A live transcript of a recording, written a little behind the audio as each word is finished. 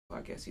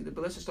podcast either.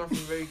 But let's just start from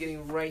the very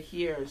beginning right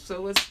here.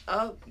 So what's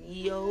up,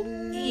 yo?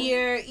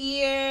 Ear.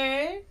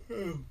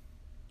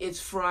 It's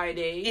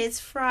Friday.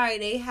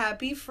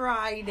 Happy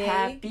Friday.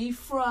 Happy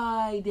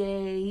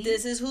Friday.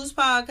 This is whose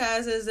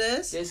podcast is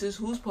this? This is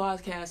whose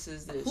podcast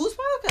is this? Whose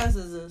podcast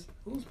is this?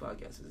 Whose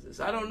podcast is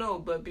this? I don't know,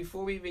 but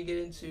before we even get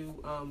into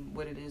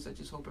what it is, I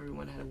just hope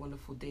everyone had a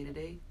wonderful day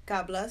today.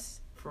 God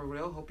bless. For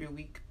real. Hope your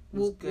week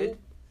was good. Whoop.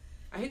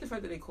 I hate the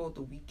fact that they call it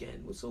the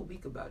weekend. What's so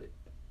weak about it?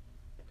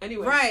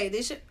 Anyway. Right.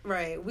 They should.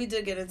 Right. We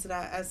did get into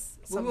that as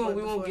some point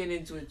we won't get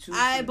into it too.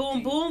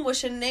 Boom boom.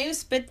 What's your name?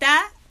 Spit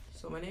that.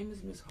 So my name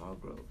is Miss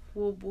Hargrove.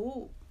 Whoop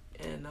whoop.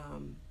 And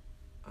I'm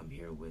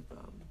here with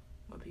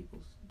my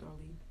peoples,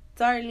 Darlene.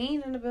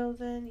 Darlene in the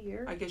building.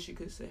 I guess you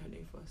could say her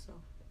name for herself.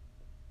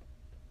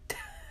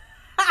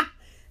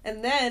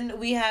 And then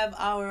we have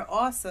our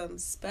awesome,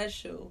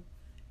 special,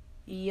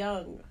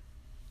 young,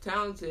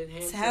 talented,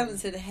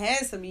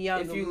 handsome young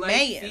man. If you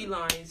like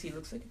felines, he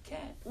looks like a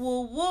cat.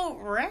 Whoa,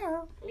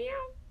 rare.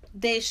 Meow.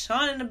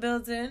 Deshaun in the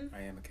building.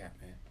 I am a cat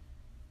man.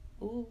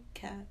 Ooh,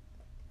 cat.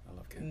 I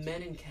love cats.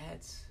 Men and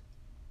cats.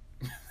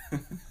 You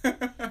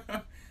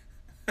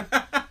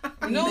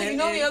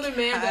know the other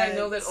man that I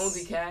know that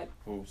owns a cat?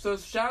 Who? So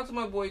shout out to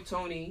my boy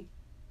Tony.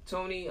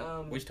 Tony,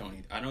 which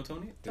Tony? I know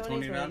Tony. The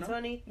Tony that I know?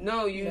 Tony?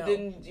 No, you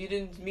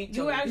didn't meet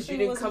Tony because you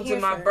didn't come to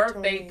my for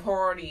birthday Tony.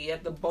 party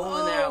at the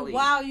bowling alley.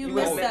 Wow, you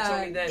missed met that.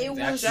 Tony then. It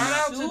was shout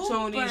out to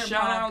Tony.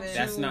 Shout out to...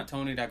 That's not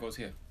Tony that goes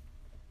here.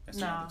 That's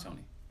not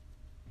Tony.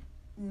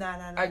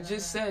 Nah. I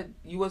just said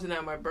you wasn't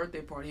at my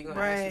birthday party. He gonna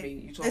ask me.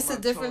 You it's a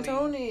different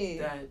Tony.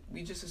 That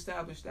we just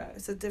established that.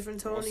 It's a different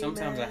Tony. Well,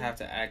 sometimes I have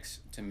to ask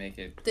to make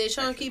it.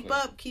 Deshaun, keep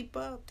up.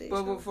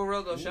 But for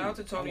real though, shout out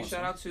to Tony.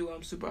 Shout out to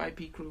Super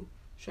IP crew.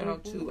 Shout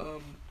out to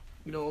all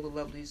the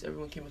lovelies.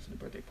 Everyone came up to the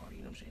birthday party.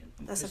 You know what I'm saying?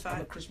 That's a fact.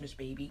 I'm a Christmas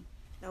baby.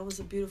 That was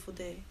a beautiful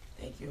day.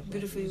 Thank you.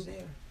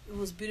 It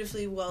was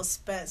beautifully well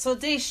spent. So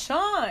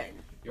Deshaun,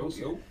 Yo.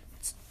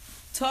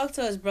 talk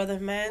to us, brother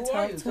man.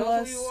 Talk to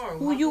us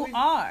who you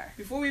are.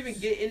 Before we even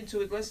get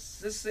into it, let's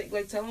say,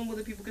 tell them where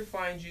the people can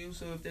find you.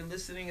 So if they're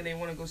listening and they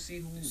want to go see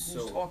who's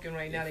talking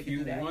right now, they can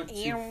do that.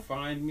 If you want to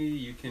find me,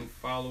 you can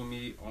follow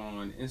me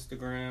on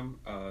Instagram,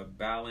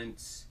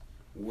 balance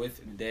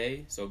with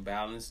day. So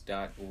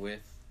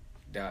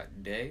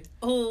balance.with.day.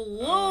 Oh,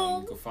 whoa.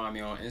 You can find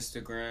me on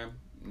Instagram.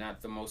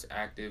 Not the most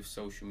active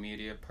social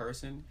media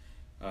person.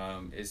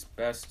 It's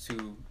best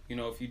to,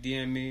 if you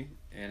DM me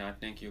and I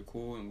think you're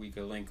cool and we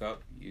could link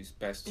up, it's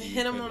best to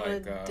hit him on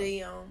a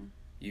DM.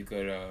 You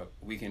could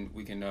we can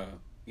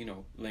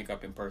link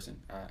up in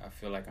person. I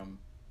feel like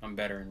I'm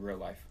better in real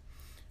life.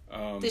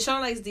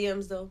 Deshaun likes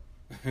DMs though.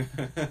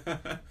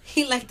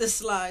 He like the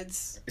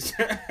slides.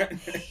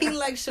 He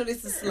likes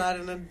shorties to slide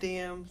in the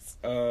DMs.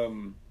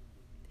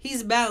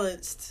 He's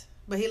balanced,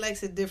 but he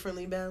likes it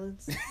differently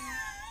balanced.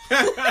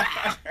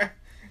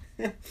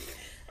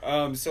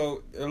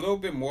 So a little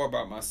bit more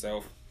about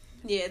myself.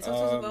 Yeah, talk to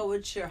us about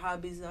what your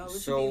hobbies are.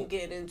 What you been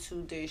getting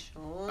into,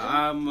 Deshaun?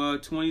 I'm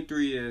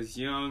 23 years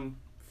young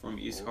from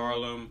East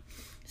Harlem.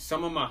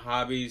 Some of my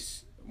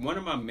hobbies, one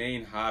of my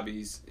main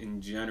hobbies in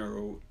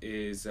general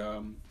is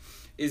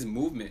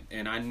movement,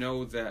 and I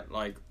know that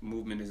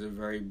movement is a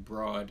very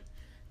broad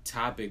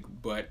topic,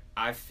 but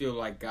I feel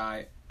like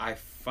I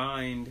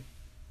find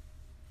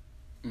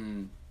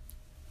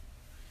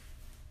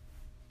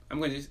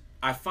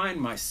I find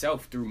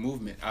myself through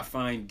movement. I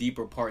find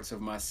deeper parts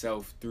of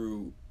myself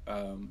through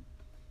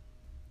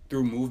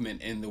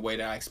movement and the way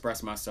that I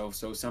express myself.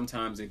 So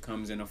sometimes it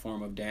comes in a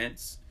form of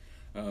dance.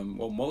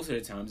 Most of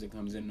the times it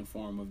comes in the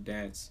form of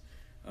dance.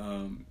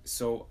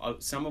 So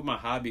some of my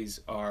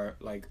hobbies are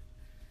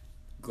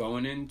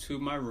going into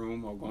my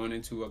room or going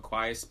into a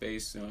quiet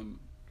space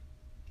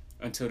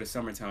until the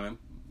summertime.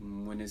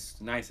 When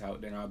it's nice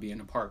out, then I'll be in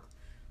the park.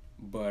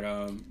 But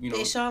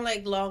They sound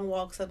like long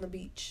walks on the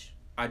beach.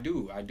 I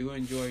do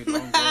enjoy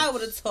long walks.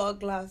 With a tall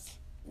glass.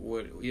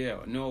 With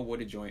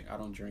a joint. I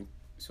don't drink.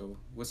 So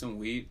with some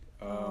weed.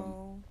 Beach.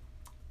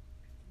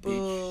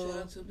 Shout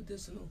out to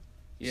medicinal.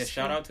 Yeah,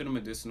 shout out to the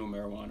medicinal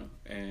marijuana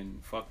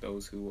and fuck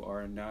those who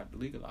are not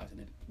legalizing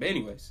it. But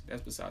anyways,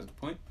 that's besides the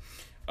point.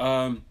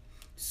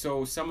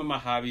 So some of my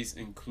hobbies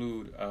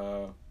include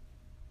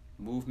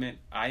movement.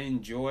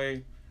 I'm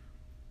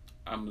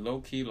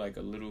low key a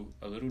little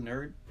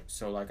nerd.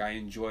 So I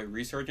enjoy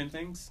researching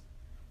things.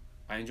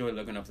 I enjoy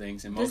looking up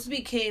things. And this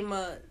became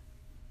a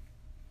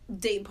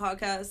date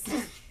podcast.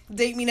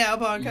 Date me now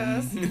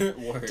podcast.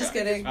 Word. Just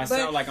kidding. I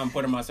sound like I'm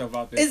putting myself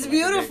out there. It's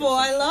beautiful.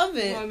 I love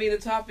it. Well, I mean, the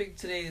topic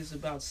today is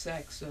about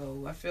sex,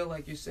 so I feel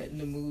like you're setting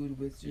the mood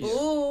with just the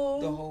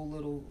whole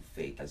little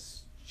fake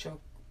Chuck,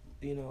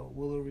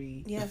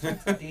 Woolery. Yeah.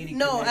 Dating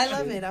no, connection. I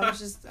love it. I was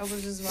just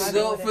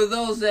vibing for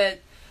those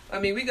that. I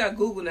mean, we got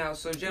Google now,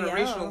 so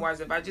generational-wise,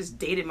 if I just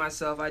dated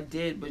myself, I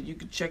did, but you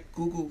could check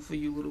Google for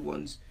you little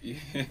ones. Yeah.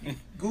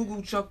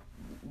 Google Chuck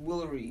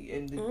Woolery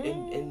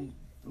and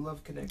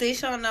Love Connection.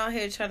 Deshaun out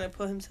here trying to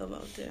put himself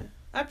out there.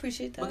 I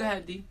appreciate that. But go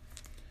ahead, D.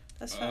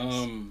 That's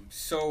fine.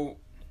 So,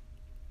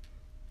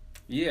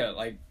 yeah,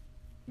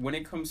 when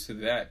it comes to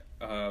that,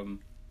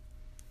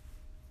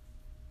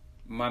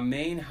 my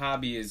main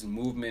hobby is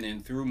movement,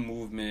 and through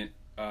movement,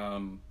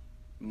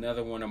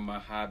 another one of my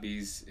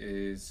hobbies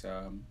is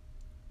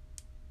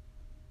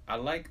I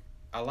like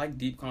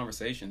deep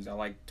conversations. I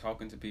like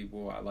talking to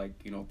people. I like,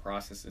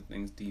 processing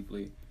things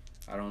deeply.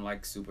 I don't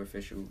like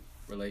superficial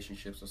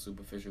relationships or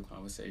superficial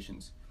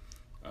conversations.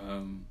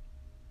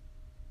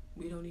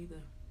 We don't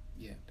either.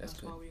 Yeah, that's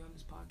good. Why we on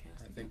this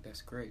podcast. I think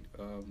that's great.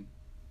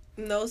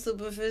 No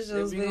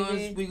superficials,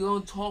 baby. We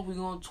gonna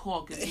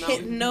talk. It's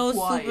not no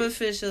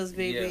superficials,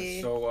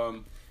 baby.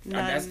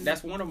 Yeah, so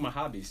that's one of my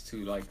hobbies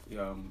too. Like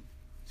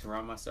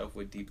surround myself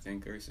with deep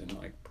thinkers and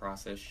like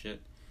process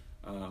shit.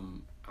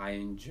 I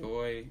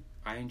enjoy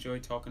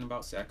talking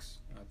about sex.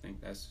 I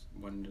think that's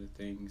one of the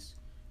things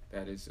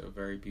that is a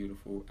very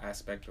beautiful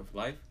aspect of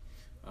life.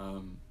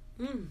 And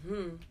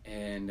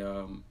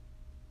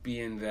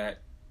being that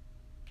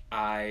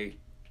I,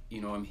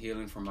 I'm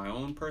healing from my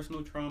own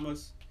personal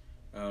traumas.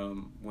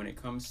 When it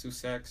comes to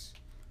sex,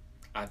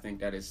 I think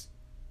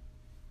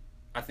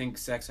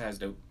sex has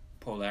the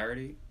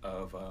polarity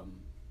of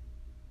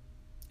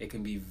it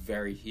can be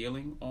very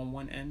healing on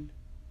one end,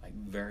 like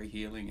very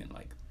healing and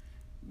like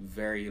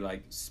very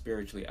like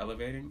spiritually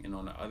elevating, and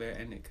on the other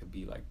end it could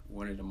be like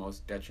one of the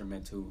most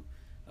detrimental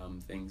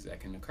things that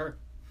can occur,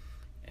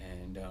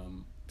 and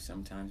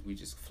sometimes we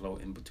just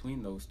float in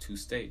between those two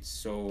states.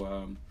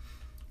 So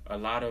a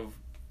lot of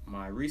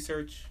my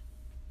research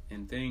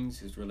and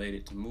things is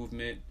related to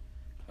movement,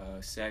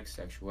 sex,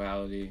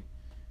 sexuality,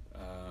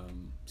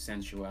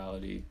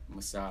 sensuality,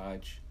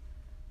 massage,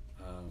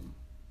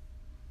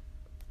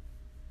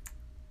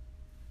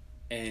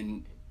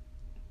 and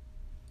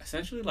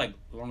essentially like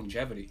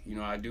longevity.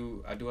 I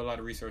do a lot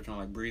of research on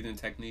like breathing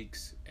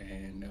techniques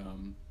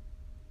and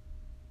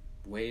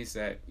ways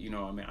that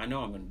I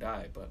know I'm gonna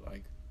die, but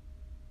like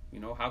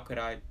how could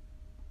I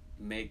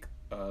make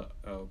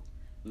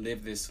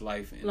live this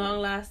life in long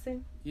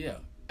lasting? Yeah.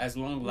 As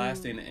long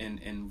lasting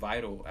and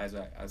vital as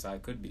I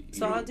could be.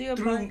 So how do you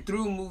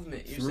through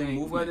movement? You're saying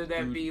movement, whether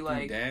that be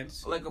like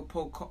dance, like a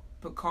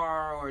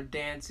pakar or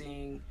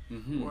dancing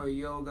or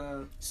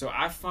yoga. So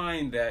I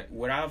find that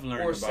what I've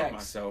learned about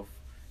myself,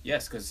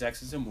 yes, because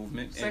sex is a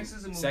movement. Sex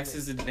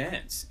is a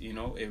dance.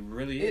 It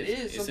really is. It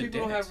is. Some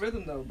people don't have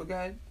rhythm though. But go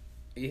ahead.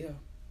 Yeah.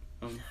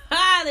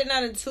 They're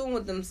not in tune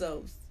with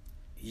themselves.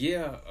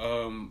 Yeah.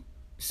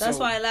 That's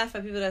why I laugh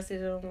at people that say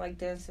they don't like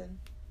dancing.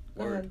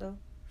 Go ahead though.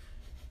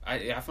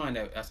 I find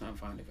it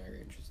very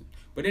interesting.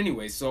 But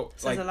anyway, so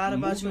says a lot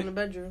about you in the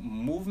bedroom.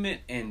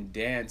 Movement and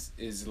dance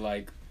is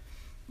like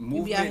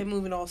movement. You be out here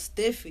moving all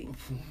stiffy.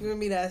 You gonna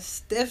be that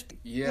stiff?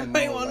 Yeah, no,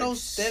 ain't want no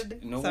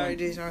stiff. No sorry,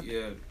 Deshaun.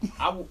 Yeah,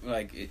 I would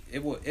like it.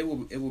 It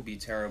would be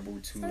terrible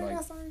to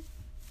sorry.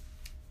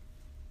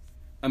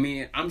 I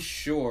mean, I'm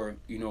sure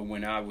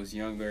when I was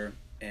younger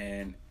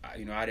and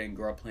I didn't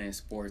grow up playing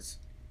sports.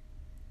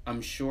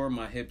 I'm sure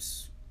my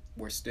hips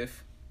were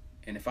stiff.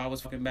 And if I was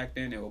fucking back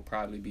then, it would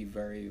probably be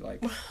very,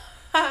 like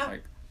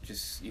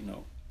just,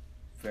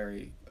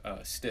 very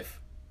stiff.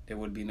 There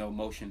would be no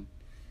motion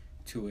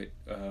to it.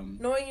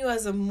 Knowing you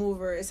as a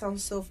mover, it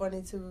sounds so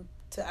funny to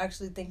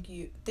actually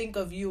think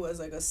of you as,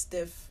 like, a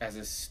stiff... As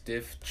a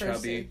stiff, person.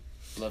 Chubby,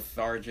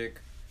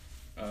 lethargic.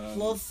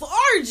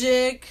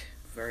 Lethargic?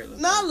 Very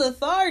lethargic. Not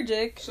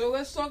lethargic. So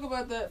let's talk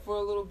about that for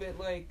a little bit.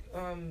 Like,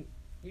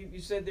 you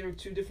said there are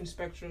two different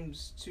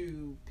spectrums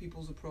to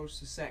people's approach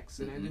to sex,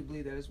 and I do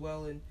believe that as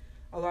well, and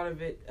a lot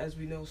of it, as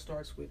we know,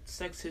 starts with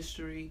sex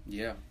history.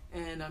 Yeah.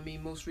 And I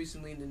mean, most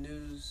recently in the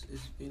news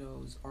is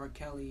R.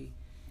 Kelly,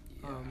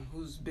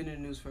 who's been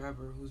in the news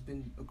forever, who's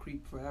been a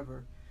creep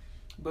forever.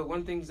 But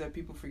one thing that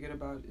people forget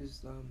about is,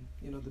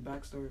 the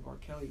backstory of R.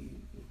 Kelly.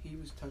 He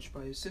was touched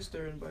by his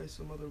sister and by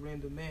some other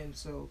random man.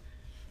 So,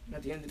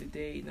 at the end of the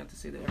day, not to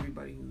say that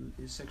everybody who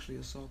is sexually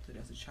assaulted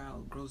as a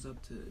child grows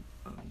up to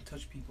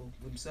touch people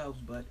themselves,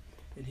 but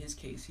in his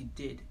case, he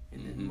did.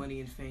 And then money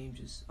and fame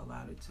just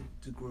allowed it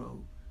to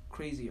grow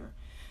crazier.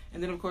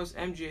 And then of course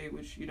MJ,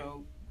 which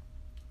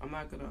I'm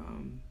not gonna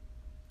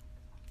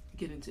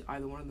get into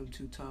either one of them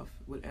too tough.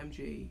 With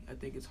MJ, I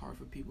think it's hard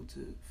for people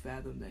to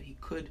fathom that he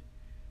could,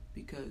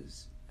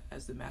 because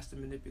as the master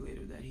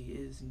manipulator that he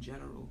is in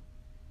general,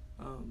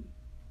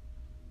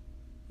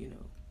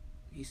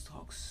 he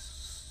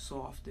talks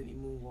soft and he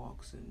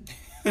moonwalks and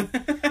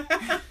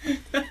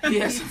he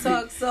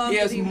talks soft. He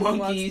has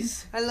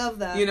monkeys. I love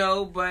that.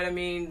 But I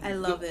mean, I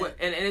love it,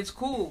 and it's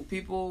cool.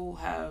 People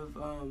have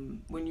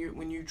when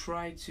you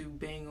try to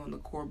bang on the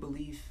core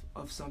belief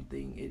of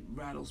something, it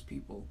rattles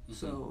people.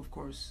 So of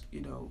course,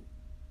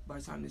 by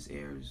the time this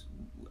airs,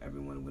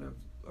 everyone would have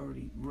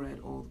already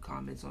read all the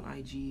comments on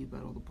IG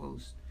about all the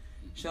posts.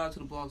 Shout out to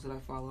the blogs that I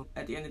follow.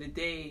 At the end of the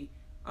day,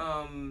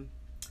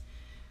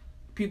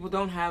 people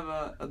don't have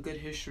a good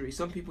history.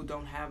 Some people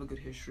don't have a good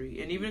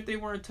history. And even if they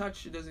weren't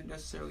touched, it doesn't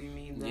necessarily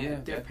mean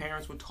that their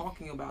parents were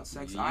talking about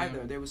sex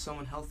either. There was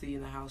someone healthy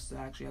in the house to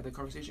actually have the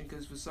conversation,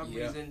 because for some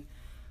reason,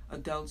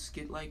 adults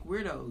get like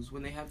weirdos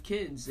when they have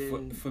kids.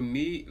 And for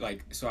me,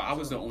 like, so I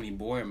was the only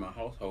boy in my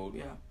household.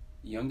 Yeah.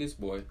 Youngest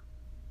boy.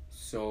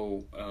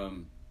 So,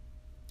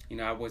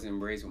 I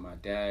wasn't raised with my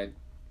dad.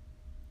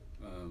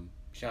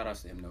 shout out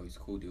to him though. He's a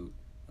cool dude.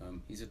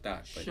 He's a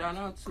thot. Shout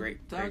out to great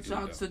shout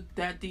out to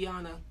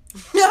Dadiana.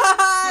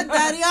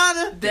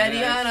 Dadiana.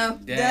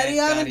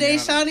 Dadiana.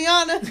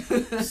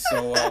 Deshaniana.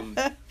 So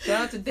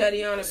shout out to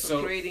Dadiana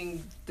for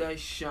creating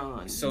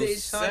Deshaun. So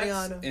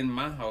sex in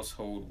my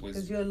household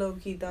was you're low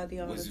key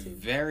Dadiana was too.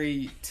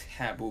 very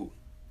taboo.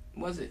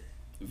 Was it?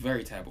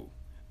 Very taboo.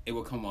 It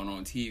would come on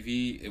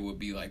TV. It would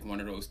be like one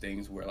of those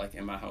things where like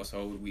in my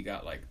household we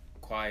got like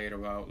quiet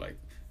about like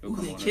it would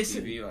come on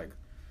TV like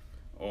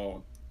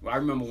or. I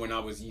remember when I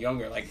was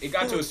younger, like it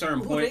got to a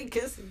certain point. They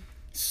kissing.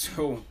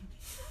 So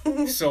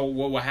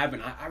what would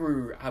happen? I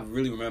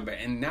really remember,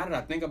 and now that I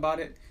think about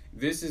it,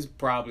 this is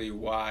probably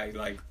why,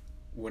 like,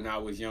 when I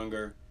was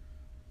younger,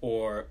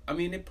 or I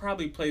mean, it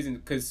probably plays in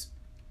because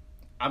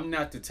I'm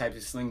not the type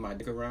to sling my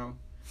dick around,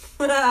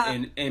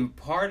 and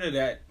part of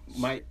that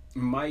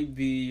might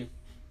be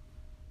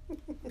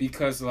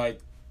because like.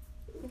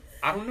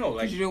 I don't know,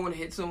 like you don't want to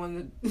hit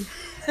someone.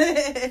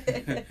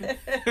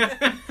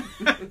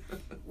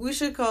 We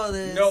should call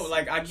this. No,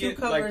 like I get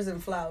cucumbers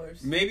and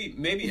flowers.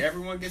 Maybe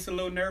everyone gets a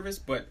little nervous,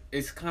 but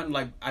it's kind of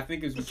like I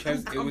think it's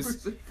because it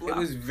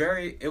was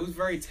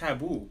very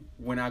taboo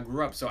when I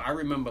grew up. So I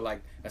remember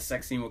like a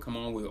sex scene would come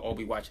on, we'd all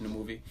be watching the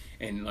movie,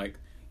 and like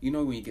you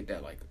know when you get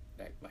that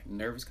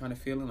nervous kind of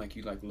feeling, like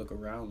you like look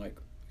around like.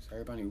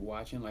 Everybody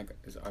watching, like,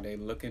 are they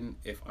looking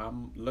if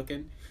I'm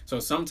looking? So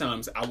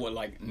sometimes I would,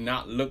 like,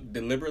 not look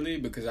deliberately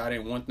because I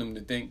didn't want them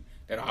to think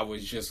that I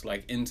was just,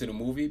 like, into the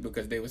movie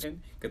because they was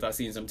in, because I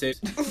seen some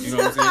tits. You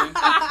know what I'm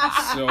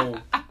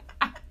saying?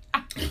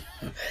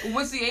 So.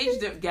 What's the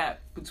age gap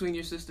between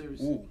your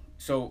sisters? Ooh,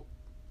 so.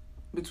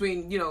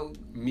 Between, your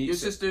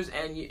sisters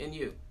and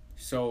you.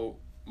 So,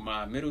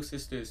 my middle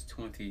sister is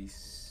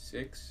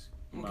 26.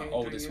 My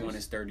oldest one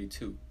is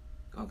 32.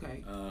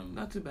 Okay,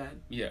 not too bad.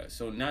 Yeah,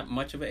 so not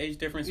much of an age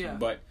difference,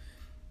 but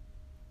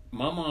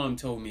my mom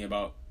told me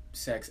about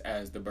sex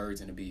as the birds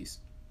and the bees.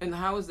 And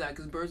how is that?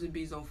 Because birds and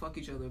bees don't fuck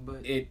each other, but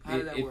how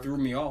did that work? It threw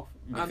me off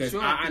because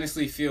I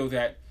honestly feel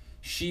that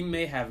she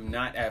may have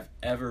not have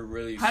ever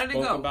really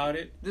spoke about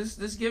it. Give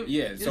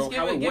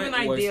an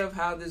idea of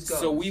how this goes.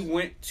 So we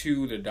went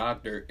to the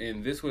doctor,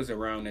 and this was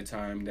around the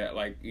time that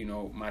like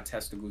my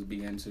testicles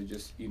began to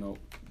just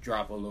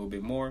drop a little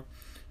bit more.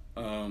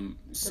 The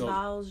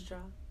bowels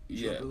drop.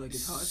 Yeah. Like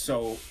it's hot.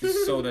 So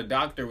the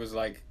doctor was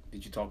like,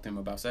 "Did you talk to him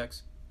about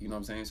sex?" You know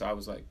what I'm saying? So I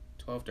was like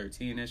 12,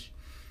 13-ish.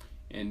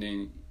 And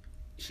then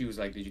she was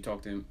like, "Did you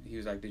talk to him?" He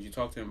was like, "Did you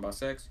talk to him about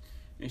sex?"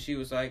 And she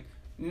was like,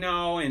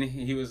 "No." And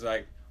he was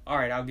like, "All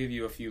right, I'll give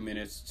you a few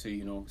minutes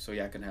to, so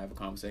y'all can have a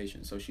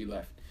conversation." So she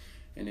left.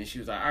 And then she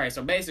was like, "All right,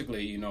 so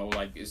basically,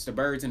 like it's the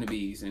birds and the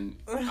bees." And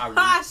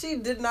she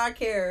did not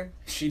care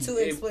to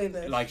explain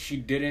this. Like she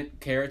didn't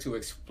care to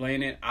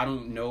explain it. I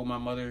don't know my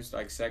mother's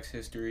like sex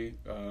history.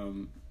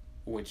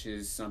 Which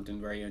is something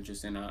very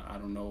interesting. I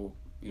don't know,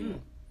 You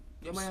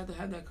might have to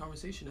have that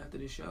conversation after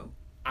this show.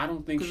 I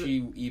don't think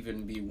she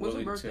even be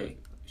willing what's her birthday? To.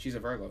 She's a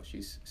Virgo.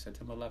 She's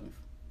September 11th.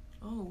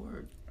 Oh,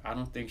 word. I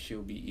don't think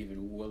she'll be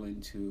even willing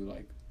to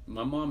like.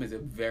 My mom is a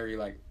very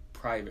like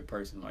private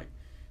person. Like,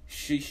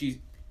 she's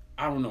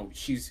I don't know.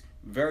 She's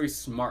very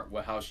smart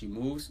with how she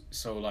moves.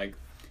 So like,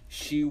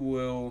 she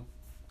will.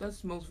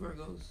 That's most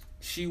Virgos.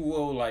 She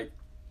will like.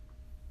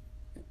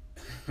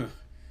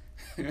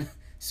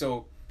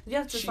 So. You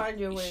have to find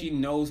your way. She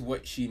knows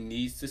what she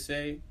needs to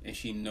say, and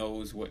she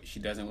knows what she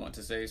doesn't want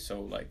to say.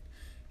 So, like,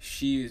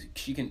 she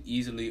can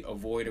easily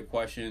avoid a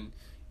question,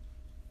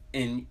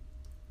 and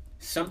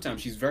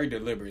sometimes she's very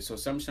deliberate. So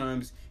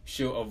sometimes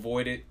she'll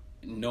avoid it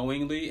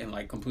knowingly and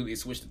like completely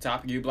switch the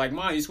topic. You'll be like,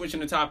 "Mom, you're switching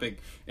the topic,"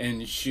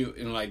 and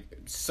like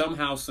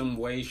somehow, some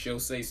way,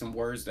 she'll say some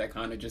words that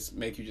kind of just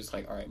make you just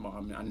like, "All right,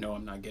 Mom, I know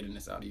I'm not getting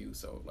this out of you."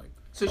 So like.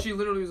 So she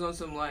literally was on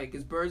some like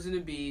it's birds and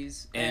the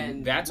bees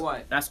and that's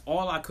what? That's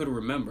all I could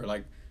remember.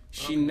 Like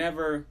she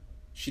never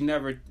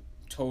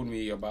told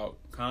me about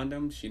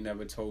condoms. She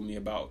never told me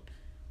about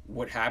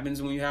what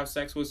happens when you have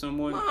sex with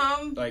someone.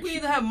 Mom, like we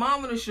either have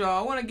Mom on the show.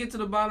 I want to get to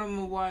the bottom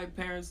of why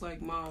parents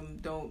like Mom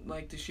don't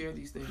like to share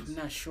these things. I'm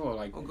not sure.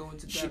 Like, or go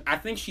into depth. I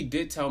think she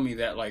did tell me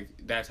that like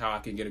that's how I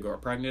can get a girl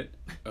pregnant.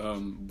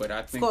 But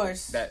I think of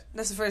course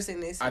that's the first thing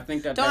they say. I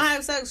think that don't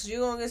have sex, you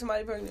gonna get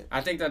somebody pregnant.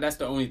 I think that's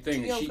the only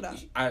thing.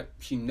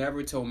 She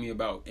never told me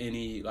about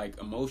any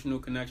like emotional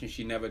connection.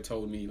 She never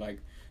told me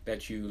like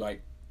that you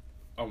like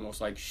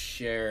almost like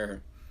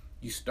share.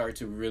 You start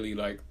to really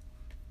like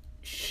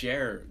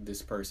share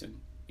this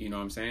person. You know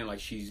what I'm saying? Like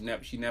she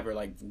never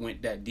like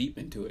went that deep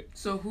into it.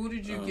 So who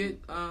did you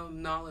get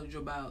knowledge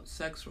about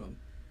sex from?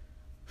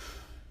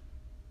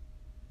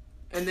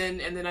 And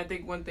then I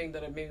think one thing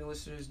that maybe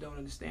listeners don't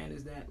understand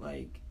is that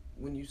like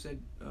when you said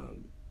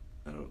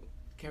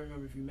can't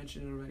remember if you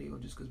mentioned it already or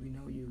just because we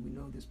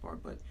know this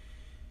part, but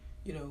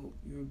you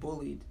were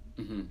bullied,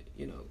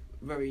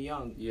 very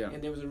young,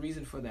 and there was a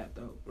reason for that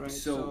though, right?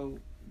 So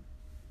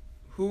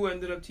who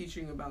ended up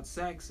teaching about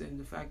sex and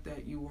the fact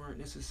that you weren't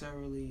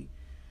necessarily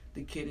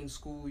the kid in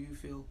school you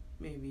feel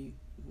maybe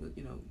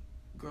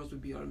girls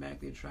would be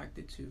automatically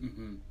attracted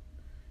to?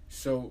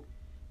 So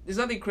there's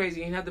nothing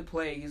crazy. He had the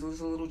plague. He's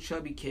just a little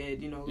chubby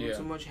kid. You know, a little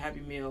too much Happy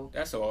Meal.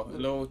 That's all. A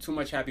little too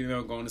much Happy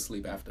Meal, going to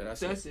sleep after.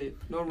 That's it.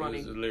 No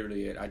running. That's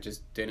literally it. I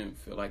just didn't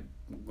feel like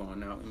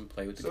going out and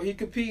play with the So he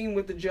competing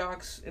with the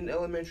jocks in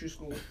elementary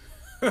school.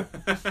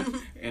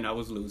 And I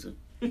was losing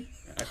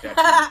at that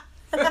point.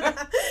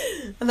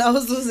 And I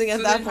was losing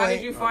at that point. How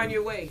did you find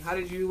your way? How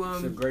did you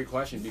It's a great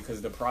question,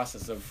 because the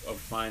process of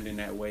finding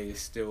that way is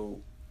still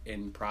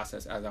in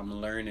process as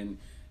I'm learning,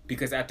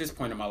 because at this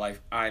point in my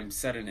life I'm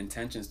setting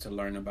intentions to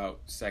learn about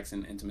sex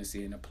and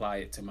intimacy and apply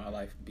it to my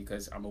life,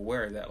 because I'm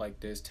aware that like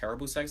there's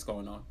terrible sex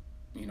going on,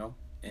 you know,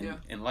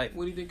 in life.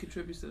 What do you think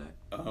contributes to that?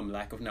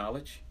 Lack of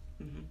knowledge.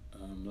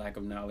 Lack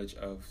of knowledge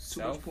of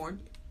self. Too much porn?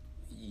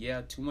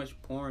 Yeah, too much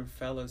porn,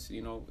 fellas,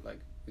 you know, like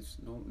it's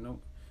no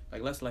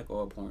like, let's like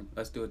all porn.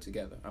 Let's do it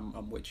together.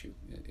 I'm with you.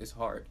 It's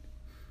hard.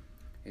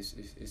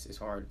 It's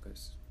hard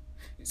because.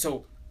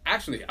 So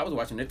actually, I was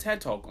watching a TED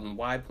Talk on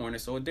why porn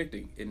is so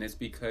addicting, and it's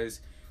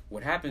because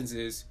what happens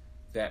is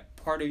that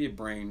part of your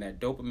brain, that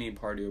dopamine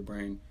part of your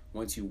brain,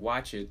 once you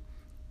watch it,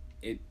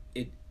 it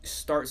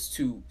starts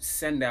to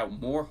send out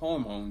more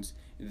hormones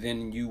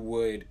than you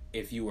would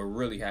if you were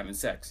really having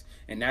sex,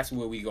 and that's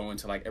where we go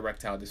into like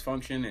erectile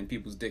dysfunction and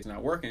people's dicks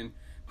not working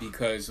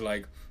because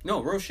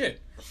no, real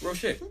shit.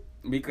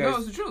 Because no,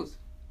 it's the truth.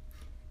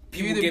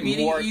 People you're get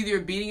either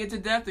beating it to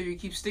death or you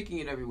keep sticking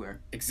it everywhere.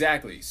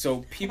 Exactly.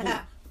 So people,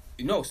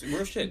 no,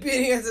 real shit.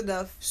 Beating it to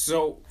death.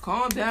 So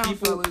calm down,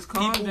 fellas.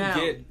 Calm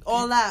down.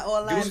 All that.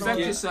 Respect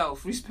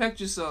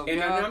yourself.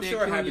 And I'm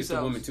sure it happens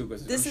to women too,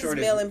 because this is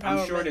male empowerment.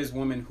 I'm sure there's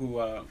women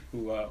who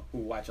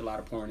watch a lot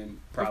of porn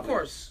and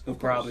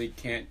probably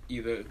can't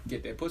either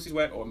get their pussies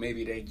wet, or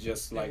maybe they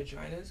just like their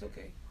vaginas.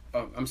 Okay.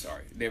 I'm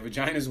sorry, their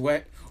vagina's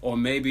wet, or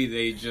maybe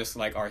they just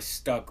like are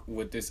stuck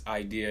with this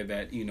idea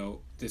that, you know,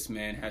 this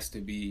man has to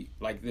be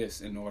like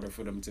this in order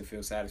for them to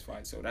feel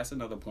satisfied. So that's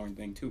another porn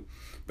thing too.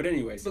 But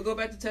anyways. But go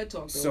back to TED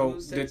Talk. So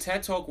the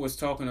TED Talk was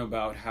talking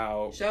about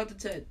how. Shout out to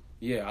TED.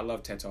 Yeah, I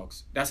love TED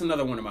Talks. That's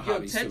another one of my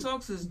hobbies. TED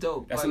Talks is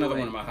dope. That's another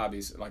one of my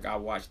hobbies. Like, I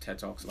watch TED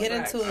Talks. Get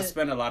into it. I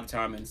spend a lot of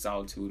time in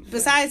solitude.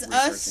 Besides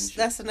us,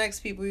 that's the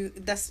next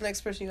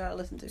person you gotta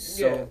listen to.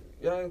 So,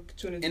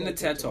 tune in the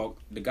TED Talk,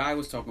 the guy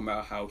was talking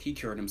about how he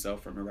cured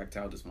himself from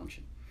erectile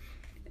dysfunction,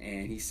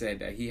 and he said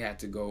that he had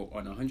to go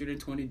on a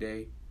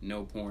 120-day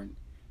no porn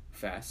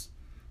fast,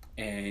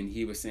 and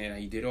he was saying that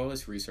he did all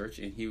this research,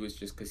 and he was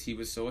just because he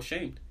was so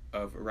ashamed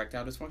of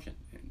erectile dysfunction.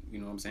 And you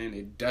know what I'm saying?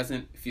 It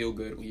doesn't feel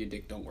good when your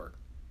dick don't work.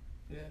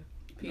 Yeah.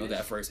 I know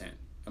that firsthand.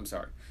 I'm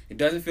sorry. It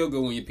doesn't feel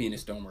good when your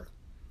penis don't work.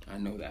 I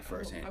know that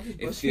firsthand.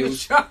 It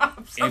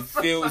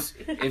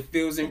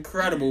feels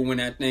incredible when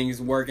that thing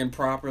is working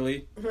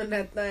properly. When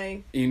that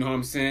thing. You know what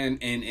I'm saying?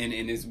 And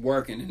it's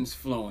working and it's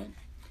flowing.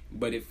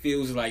 But it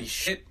feels like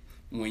shit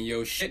when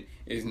your shit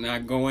is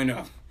not going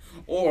up.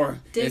 Or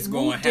it's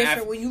going half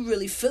different when you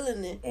really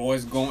feeling it. Or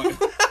it's going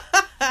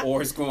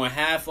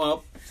half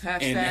up.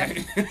 Half staff.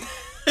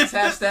 It's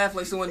half staff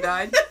like someone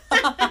died.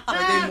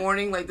 Are they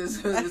mourning like there's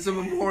a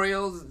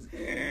memorial?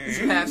 It's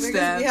half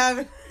staff.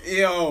 And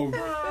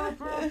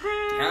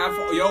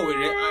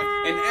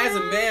as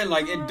a man,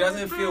 like, it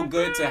doesn't feel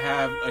good to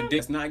have a dick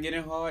that's not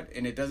getting hard,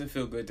 and it doesn't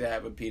feel good to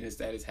have a penis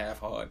that is half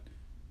hard.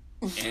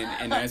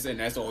 And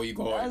that's all you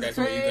got. That's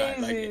all you got.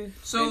 Like,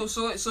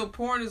 so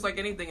porn is like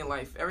anything in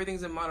life.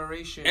 Everything's in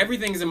moderation.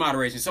 Everything's in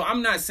moderation. So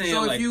I'm not saying.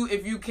 So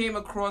if you came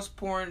across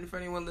porn, for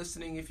anyone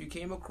listening, if you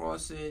came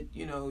across it,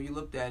 you know, you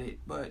looked at it,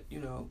 but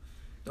you know,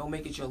 don't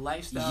make it your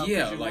lifestyle.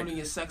 Yeah, you're ruining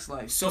your sex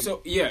life.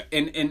 So yeah,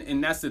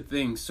 and that's the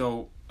thing.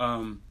 So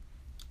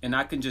and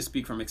I can just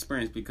speak from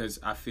experience, because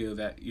I feel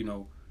that, you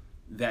know,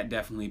 that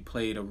definitely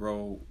played a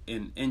role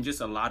in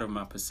just a lot of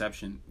my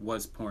perception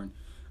was porn.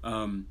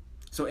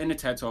 So in the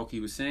TED Talk, he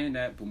was saying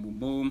that, boom, boom,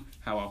 boom,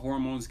 how our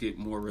hormones get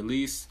more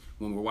released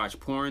when we watch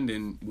porn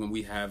than when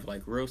we have,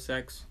 like, real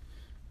sex.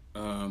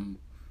 And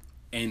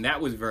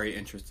that was very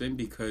interesting,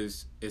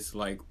 because it's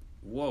like,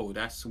 whoa,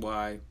 that's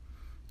why,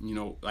 you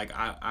know, like,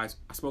 I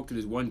spoke to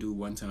this one dude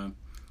one time.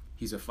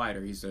 He's a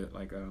fighter. He's a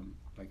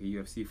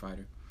UFC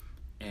fighter.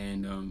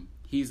 And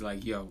he's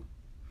like, yo,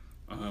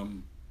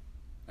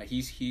 like,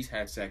 he's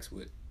had sex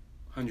with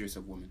hundreds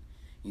of women.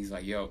 He's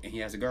like, yo, and he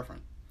has a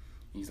girlfriend.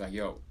 He's like,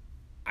 yo,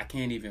 I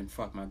can't even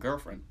fuck my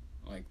girlfriend.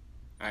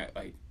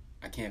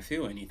 I can't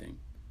feel anything.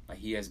 Like,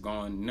 he has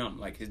gone numb.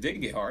 Like, his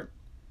dick get hard,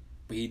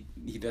 but he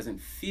doesn't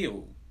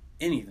feel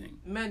anything.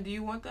 Man, do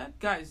you want that?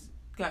 Guys,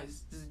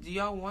 do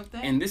y'all want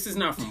that? And this is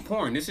not from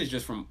porn. This is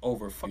just from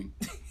over fucking.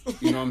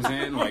 You know what I'm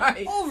saying? Like,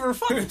 right. Over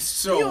fucking.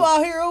 So you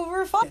out here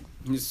over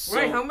fucking. So,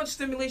 right? How much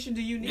stimulation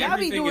do you need?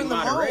 Everything in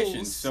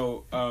moderation.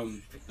 So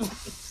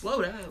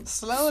slow down.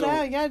 Slow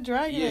down. You gotta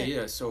drag it.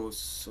 Yeah. So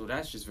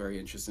that's just very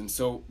interesting.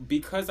 So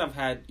because I've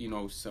had, you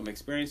know, some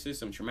experiences,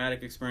 some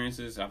traumatic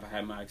experiences. I've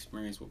had my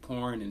experience with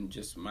porn and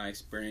just my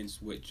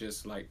experience with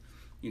just, like,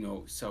 you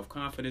know,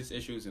 self-confidence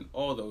issues and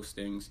all those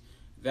things.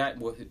 That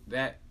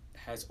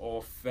has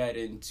all fed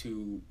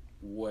into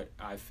what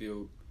I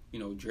feel, you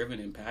know, driven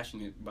and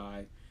passionate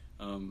by,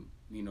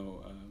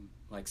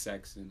 like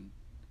sex and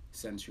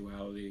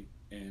sensuality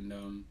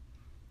and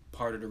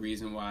part of the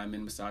reason why I'm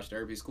in massage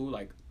therapy school.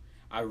 Like,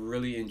 I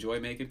really enjoy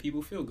making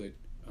people feel good.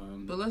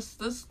 But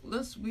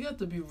we have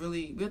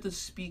to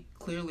speak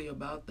clearly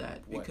about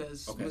that,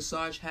 because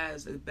massage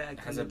has a bad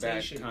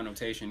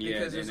connotation. Yeah.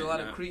 Because there's a lot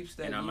of creeps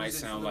that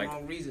use it for the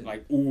wrong reason.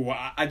 Like, ooh,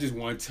 I just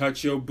want to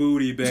touch your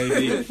booty,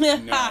 baby.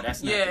 No,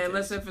 that's not. Yeah, and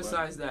let's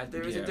emphasize that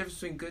there is a difference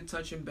between good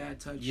touch and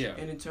bad touch. Yeah.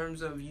 And in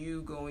terms of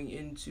you going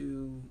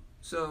into,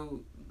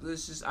 so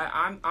this is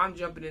I'm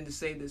jumping in to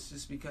say this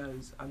just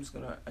because I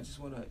just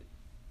want to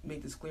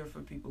make this clear for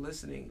people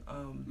listening.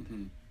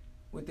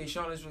 What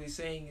Deshaun is really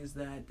saying is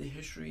that the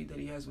history that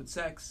he has with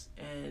sex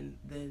and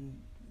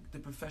then the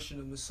profession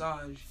of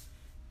massage,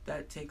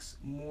 that takes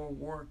more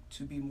work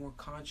to be more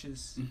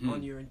conscious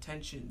on your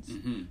intentions,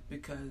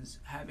 because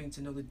having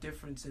to know the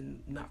difference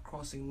and not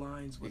crossing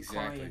lines with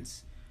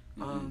clients,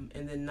 and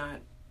then not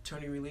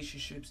turning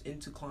relationships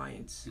into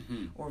clients,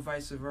 or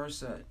vice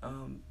versa,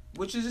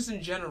 which is just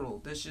in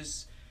general. That's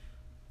just,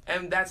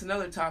 and that's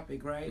another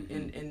topic, right?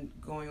 And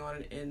going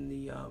on in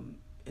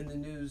the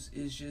news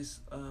is just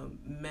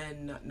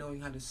men not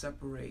knowing how to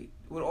separate.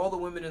 With all the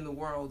women in the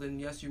world, and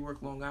yes, you work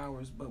long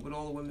hours, but with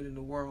all the women in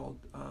the world,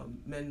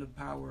 men of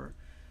power,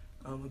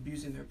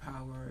 abusing their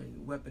power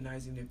and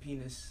weaponizing their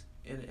penis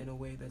in a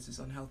way that's just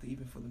unhealthy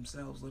even for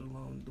themselves, let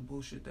alone the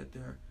bullshit that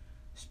they're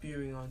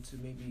spewing onto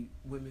maybe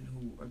women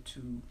who are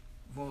too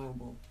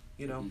vulnerable,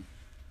 you know?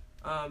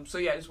 So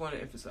yeah, I just want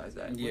to emphasize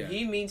that. When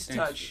he means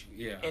touch,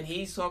 and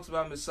he talks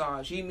about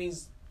massage, he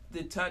means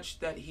the touch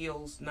that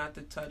heals, not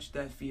the touch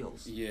that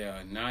feels.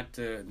 Yeah, not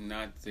the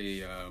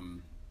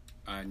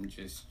I'm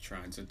just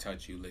trying to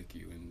touch you, lick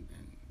you, and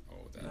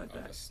all that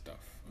other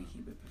stuff. We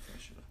keep it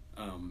professional.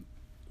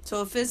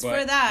 So if it's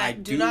for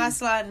that, do not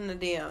slide in the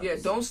DMs. Yeah,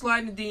 don't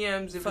slide in the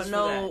DMs if it's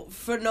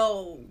for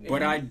that.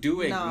 But I do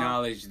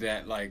acknowledge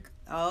that, like,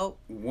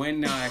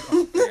 when I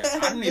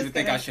don't even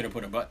think I should have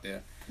put a but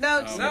there.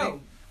 No.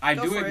 I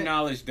do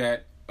acknowledge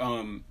that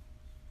I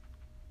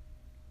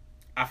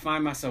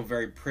find myself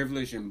very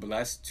privileged and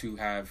blessed to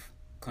have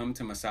come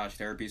to massage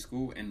therapy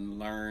school and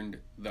learned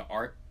the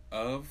art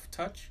of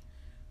touch,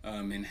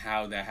 and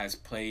how that has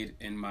played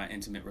in my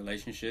intimate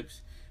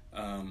relationships,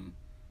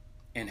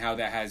 and how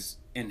that has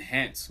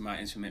enhanced my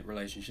intimate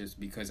relationships,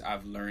 because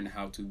I've learned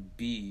how to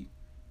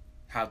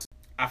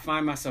I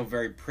find myself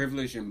very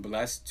privileged and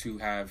blessed to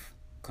have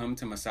come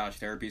to massage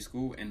therapy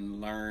school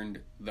and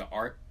learned the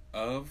art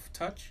of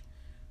touch,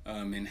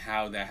 and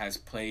how that has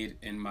played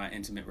in my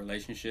intimate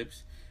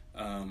relationships,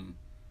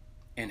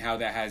 and how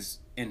that has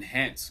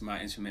enhanced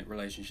my intimate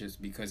relationships,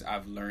 because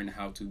I've learned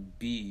how to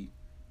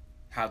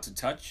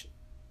touch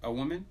a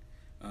woman.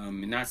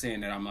 And not saying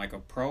that I'm like a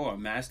pro or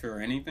master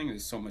or anything.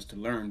 There's so much to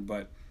learn,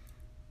 but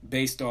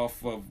based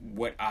off of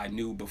what I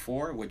knew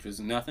before, which was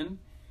nothing,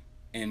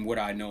 and what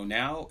I know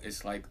now,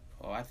 it's like,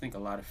 I think a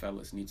lot of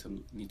fellas need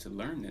to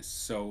learn this.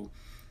 So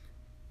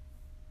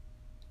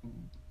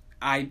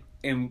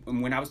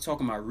when I was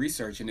talking about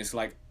research, and it's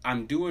like,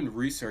 I'm doing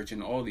research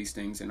in all these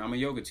things, and I'm a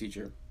yoga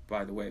teacher,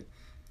 by the way.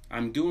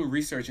 I'm doing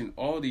research in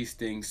all these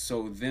things,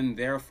 so then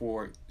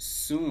therefore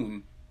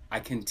soon I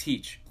can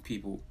teach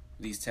people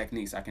these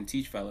techniques. I can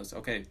teach fellas,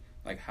 okay,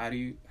 like, how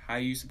are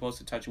you supposed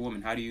to touch a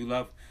woman? How do you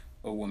love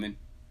a woman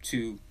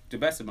to the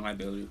best of my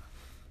ability?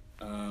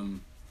 That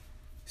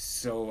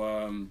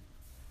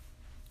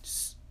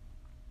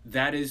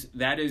is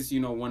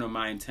one of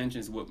my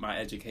intentions with my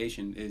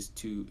education is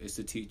to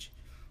teach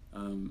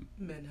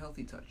men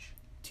healthy touch.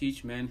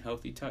 Teach men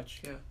healthy touch.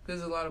 Yeah,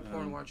 there's a lot of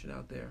porn watching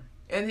out there,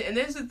 and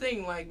there's the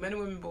thing, like, men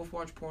and women both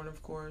watch porn,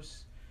 of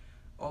course.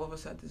 All of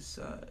us at this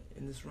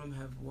in this room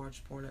have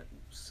watched porn at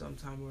some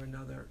time or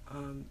another.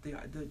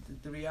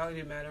 The reality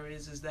of the matter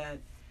is that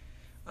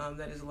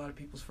that is a lot of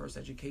people's first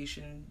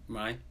education.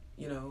 Mine.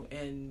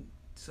 And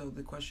so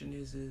the question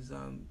is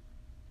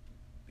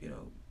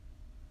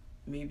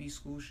maybe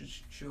schools should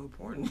show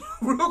porn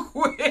real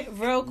quick.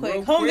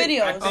 Home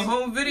videos. A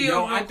home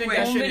video. I think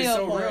that shit is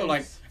so real.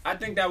 Like, I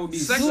think that would be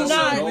sex is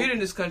so weird in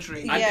this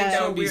country. I think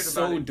that would be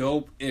so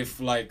dope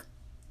if, like,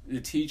 the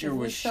teacher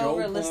would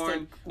show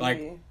porn,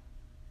 like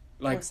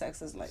what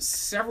sex is like.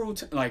 Several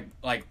like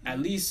at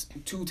least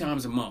 2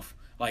 times a month.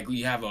 Like,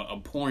 we have a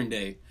porn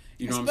day.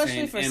 You know what I'm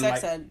saying? Especially for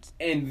sex ed.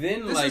 And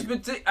then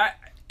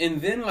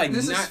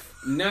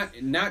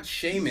not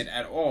shame it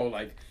at all.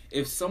 Like,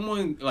 if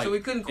someone, like, so we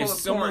couldn't call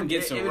it porn.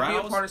 Gets aroused, it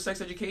would be a part of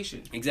sex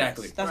education.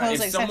 Exactly. Yes. That's right.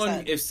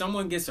 If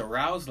someone gets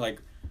aroused,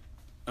 like,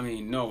 I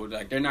mean, no,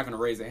 like, they're not gonna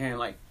raise their hand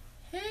like,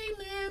 "Hey,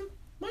 ma'am,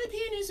 my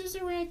penis is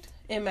erect."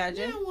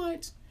 Imagine. Yeah,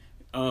 what?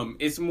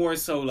 It's more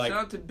so like,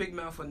 shout out to Big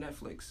Mouth on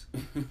Netflix.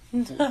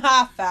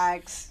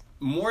 Facts.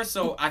 More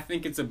so, I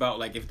think it's about,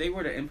 like, if they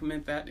were to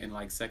implement that in,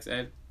 like, sex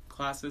ed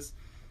classes,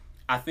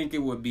 I think it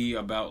would be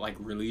about, like,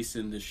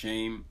 releasing the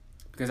shame,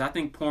 because I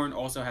think porn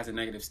also has a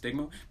negative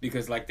stigma,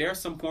 because, like, there are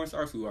some porn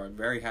stars who are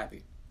very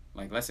happy.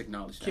 Like, let's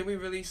acknowledge that. Can we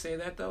really say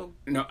that, though?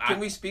 No. Can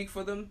we speak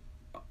for them?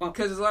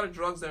 Because there's a lot of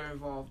drugs that are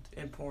involved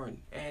in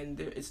porn,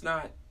 and it's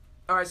not.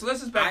 All right, so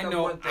let's just back up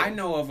one thing. I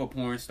know of a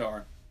porn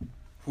star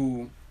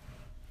who,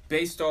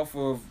 based off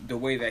of the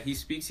way that he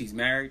speaks, he's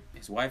married.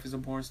 His wife is a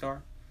porn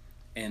star.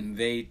 and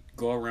they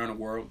go around the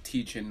world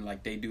teaching,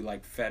 like, they do,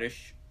 like,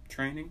 fetish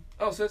training.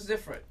 Oh, so it's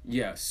different.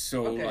 Yeah,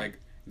 so, like,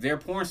 they're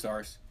porn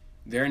stars.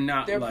 They're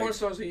not, they're porn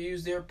stars who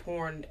use their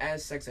porn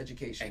as sex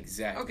education.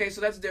 Exactly. Okay,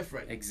 so that's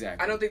different.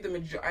 Exactly. I don't think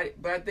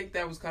but I think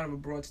that was kind of a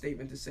broad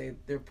statement to say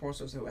they're porn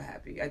stars who are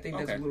happy. I think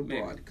that's a little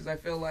broad, because I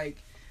feel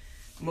like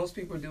most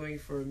people are doing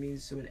it for a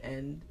means to an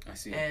end. I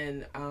see.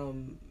 And,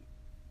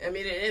 I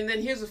mean, and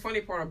then here's the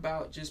funny part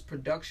about just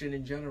production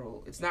in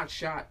general. It's not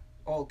shot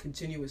all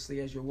continuously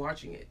as you're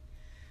watching it.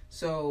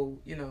 So,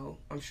 you know,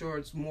 I'm sure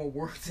it's more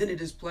work than it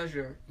is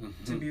pleasure,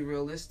 to be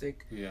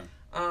realistic. Yeah.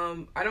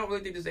 I don't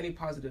really think there's any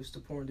positives to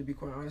porn, to be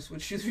quite honest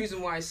with you. The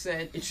reason why I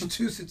said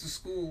introduce it to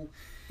school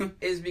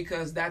is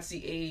because that's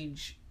the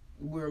age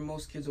where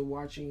most kids are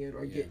watching it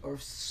or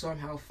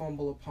somehow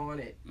fumble upon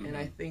it. And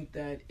I think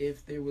that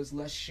if there was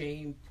less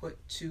shame put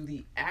to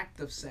the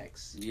act of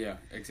sex. Yeah,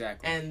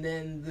 exactly. And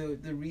then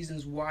the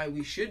reasons why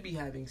we should be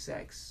having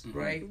sex,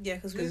 right? Yeah,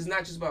 because it's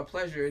not just about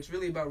pleasure. It's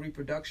really about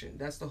reproduction.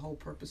 That's the whole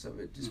purpose of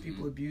it. Just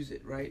people abuse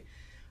it, right?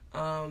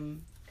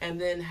 And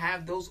then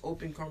have those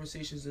open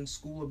conversations in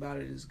school about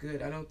it is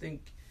good. I don't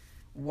think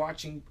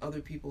watching other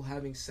people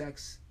having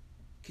sex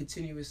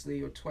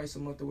continuously or twice a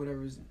month or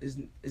whatever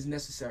is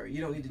necessary. You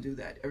don't need to do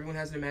that. Everyone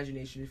has an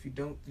imagination. If you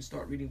don't, then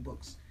start reading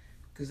books,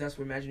 because that's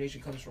where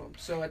imagination comes from.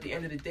 So at the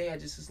end of the day, I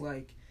just is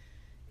like,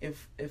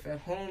 if at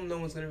home no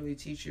one's going to really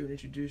teach you and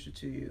introduce it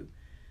to you,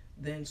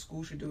 then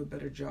school should do a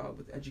better job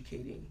with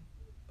educating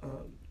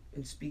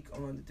and speak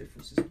on the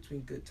differences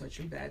between good touch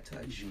and bad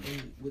touch,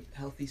 and what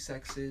healthy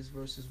sex is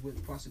versus what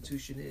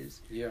prostitution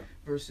is,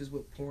 versus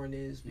what porn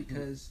is,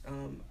 because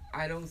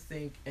I don't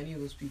think any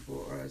of those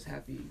people are as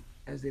happy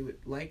as they would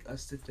like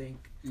us to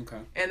think. Okay.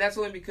 And that's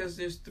only because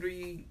there's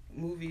 3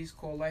 movies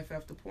called Life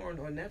After Porn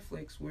on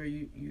Netflix where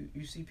you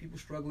see people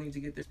struggling to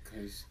get their...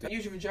 You can't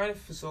use your vagina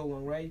for so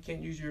long, right? You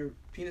can't use your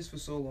penis for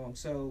so long.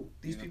 So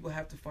these people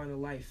have to find a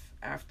life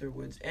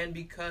afterwards. And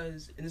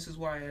this is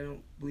why I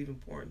don't believe in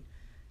porn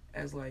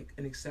as like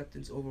an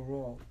acceptance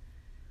overall.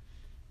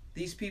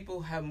 These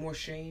people have more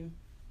shame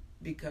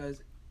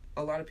because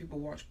a lot of people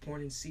watch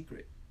porn in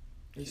secret.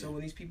 And so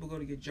when these people go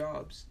to get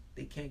jobs,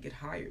 they can't get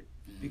hired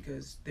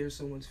because they're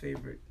someone's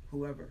favorite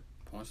whoever.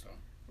 Porn star.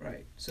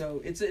 Right.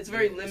 So it's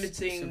very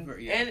limiting.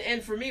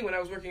 And for me, when I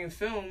was working in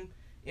film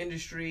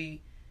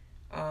industry,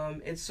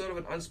 it's sort of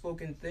an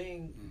unspoken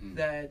thing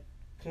that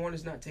porn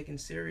is not taken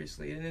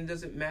seriously. And it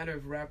doesn't matter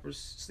if rappers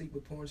sleep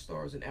with porn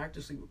stars and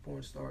actors sleep with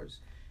porn stars.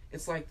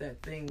 It's like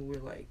that thing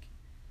where, like,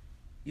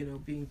 you know,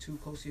 being too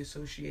closely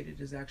associated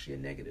is actually a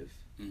negative.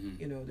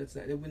 You know, that's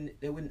not, it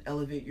wouldn't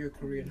elevate your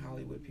career in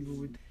Hollywood.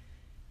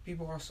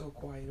 People are so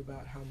quiet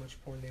about how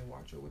much porn they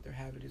watch or what their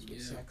habit is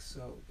with sex.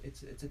 So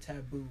it's a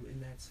taboo in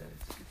that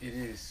sense. It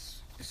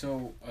is.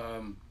 So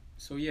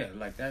yeah,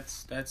 like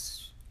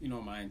that's you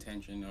know, my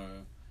intention.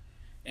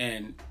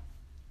 And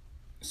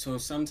so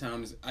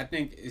sometimes I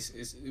think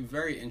it's a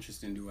very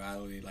interesting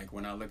duality. Like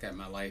when I look at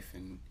my life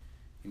and,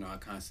 you know, I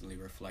constantly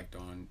reflect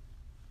on,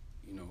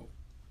 you know,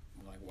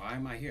 like, why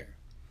am I here?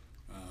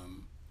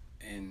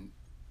 And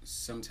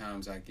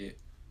sometimes I get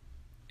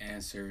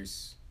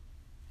answers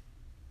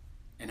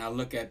and I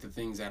look at the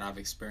things that I've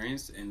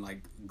experienced, and,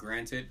 like,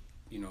 granted,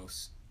 you know,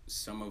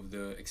 some of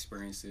the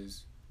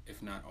experiences,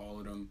 if not all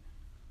of them,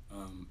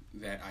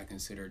 that I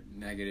considered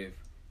negative,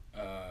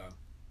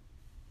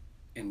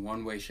 in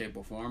one way, shape,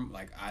 or form,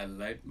 like, I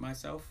led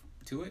myself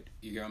to it.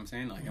 You get what I'm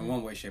saying? Like, in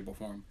one way, shape, or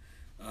form.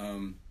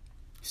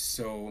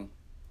 So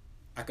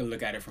I can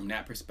look at it from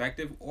that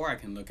perspective, or I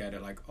can look at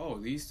it like, oh,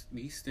 these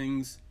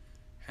things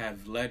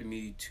have led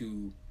me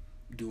to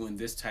doing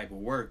this type of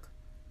work,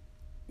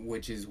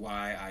 which is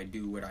why I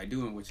do what I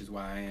do, and which is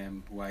why I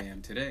am who I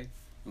am today,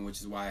 and which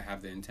is why I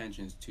have the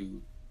intentions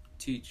to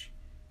teach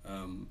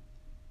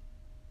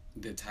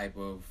the type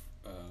of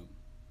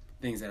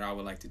things that I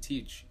would like to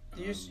teach.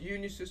 Do you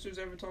and your sisters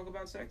ever talk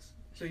about sex?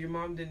 So your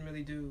mom didn't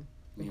really do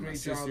a great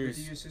job, but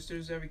do your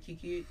sisters ever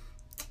kiki it?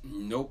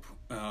 Nope.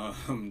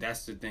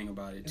 That's the thing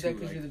about it, is too. Is that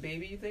because you're the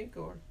baby, you think,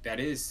 or? That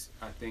is.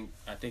 I think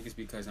it's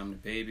because I'm the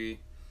baby.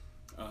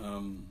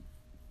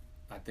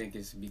 I think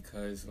it's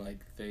because, like,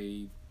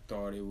 they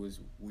thought it was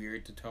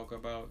weird to talk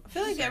about. I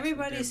feel like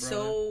everybody's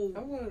so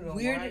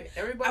weird. Why.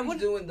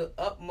 Everybody's doing the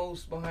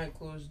utmost behind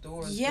closed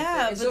doors.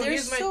 Yeah, but they're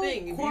so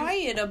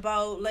quiet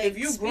about, like, if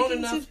you're grown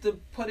enough to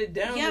put it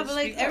down. Yeah, but,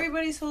 like,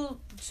 everybody's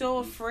so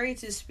afraid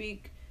to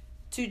speak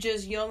to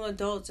just young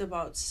adults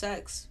about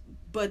sex,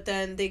 but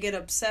then they get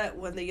upset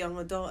when the young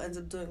adult ends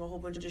up doing a whole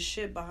bunch of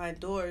shit behind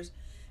doors,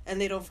 and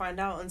they don't find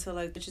out until,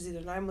 like, bitch is either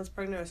 9 months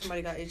pregnant or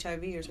somebody got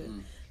HIV or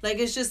something. Like,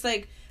 it's just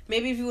like,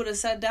 maybe if you would have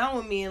sat down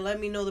with me and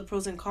let me know the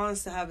pros and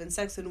cons to having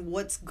sex and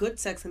what's good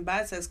sex and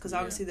bad sex, because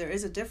obviously there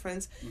is a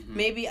difference,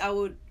 maybe I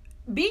would...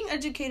 Being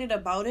educated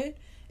about it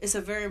is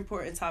a very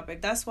important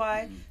topic. That's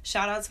why,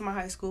 shout out to my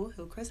high school,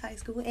 Hillcrest High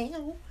School,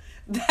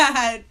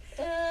 that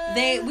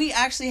we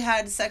actually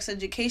had sex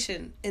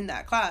education in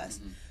that class.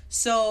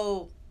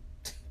 So...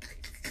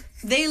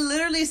 They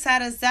literally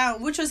sat us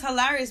down, which was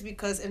hilarious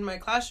because in my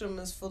classroom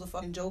is full of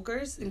fucking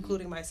jokers,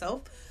 including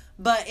myself.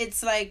 But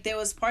it's like there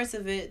was parts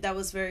of it that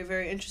was very,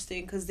 very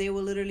interesting because they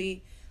would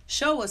literally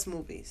show us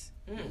movies.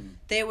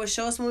 They would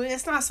show us movies.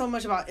 It's not so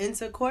much about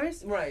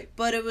intercourse. Right.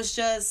 But it was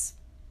just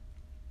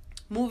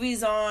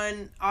movies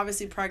on,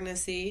 obviously,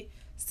 pregnancy,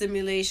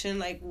 stimulation,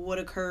 like what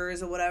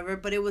occurs or whatever.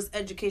 But it was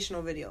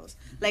educational videos,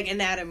 like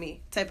anatomy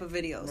type of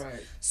videos.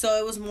 Right. So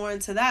it was more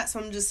into that. So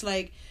I'm just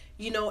like,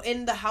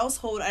 in the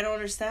household, I don't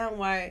understand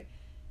why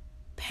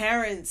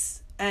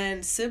parents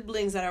and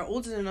siblings that are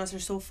older than us are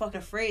so fucking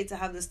afraid to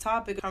have this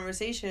topic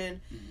conversation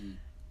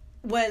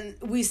when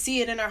we see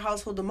it in our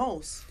household the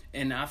most.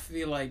 And I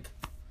feel like,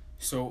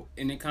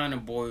 and it kind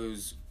of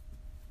boils,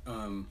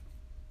 one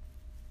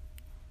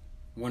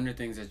of the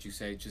things that you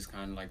say just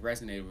kind of like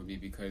resonated with me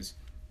because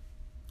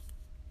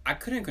I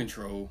couldn't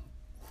control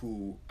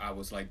who I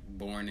was like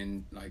born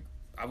in, like,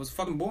 I was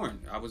fucking born.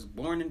 I was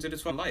born into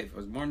this fucking life. I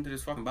was born into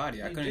this fucking body.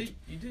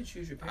 You did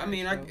choose your parents. I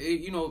mean,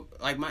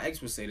 like my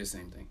ex would say the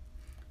same thing.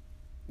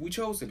 We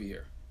chose to be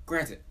here.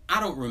 Granted, I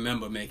don't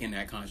remember making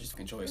that conscious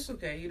choice. It's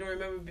okay. You don't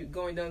remember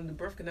going down the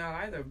birth canal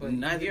either, but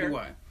neither do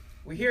I.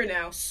 We're here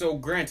now. So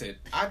granted,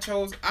 I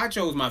chose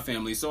my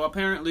family. So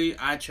apparently,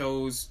 I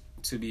chose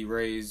to be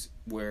raised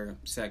where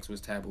sex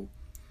was taboo,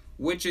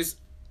 which is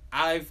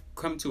I've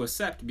come to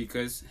accept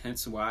because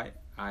hence why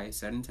I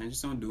set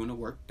intentions on doing the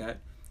work that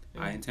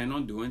I intend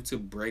on doing to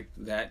break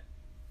that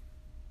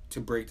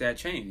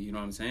chain. You know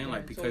what I'm saying?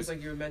 Like because it's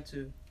like you're meant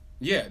to.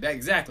 Yeah,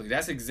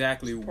 that's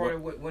exactly part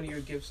of what one of your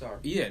gifts are.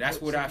 Yeah,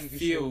 that's what I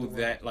feel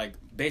that like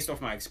based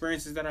off my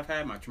experiences that I've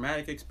had, my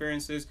traumatic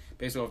experiences,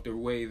 based off the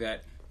way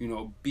that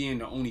being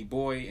the only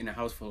boy in a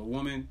house full of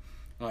women,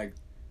 like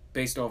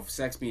based off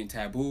sex being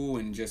taboo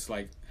and just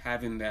like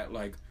having that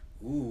like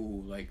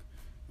ooh like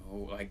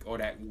all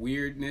that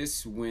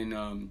weirdness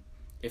when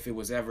if it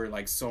was ever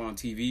like saw on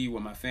TV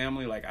with my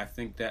family, like I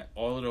think that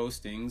all of those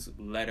things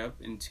led up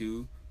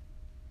into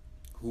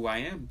who I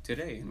am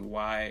today and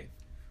why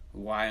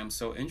I'm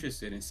so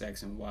interested in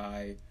sex and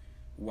why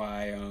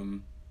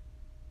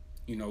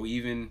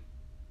even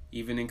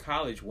in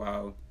college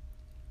while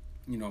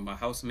my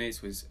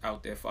housemates was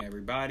out there fucking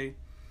everybody,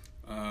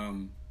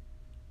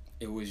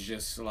 it was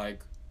just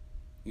like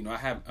I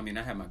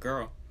had my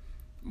girl,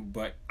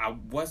 but I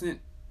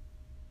wasn't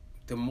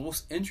the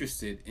most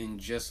interested in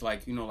just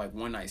like like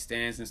one night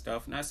stands and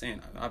stuff. Not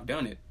saying I've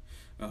done it,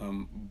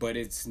 but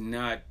it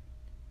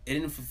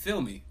didn't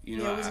fulfill me.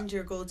 It wasn't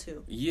your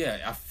go-to. Yeah,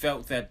 I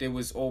felt that there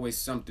was always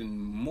something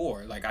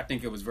more. Like I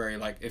think it was very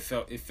like it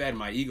fed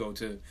my ego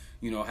to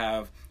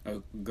have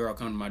a girl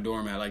come to my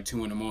dorm at like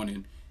 2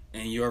 a.m.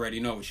 and you already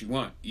know what you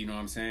want. You know what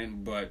I'm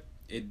saying? But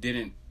it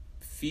didn't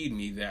feed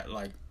me that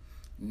like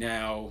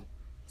now.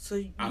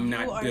 So I'm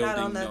not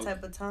on that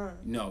type of time.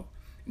 No,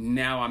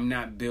 now I'm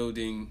not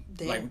building.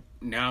 Damn. Like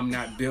now I'm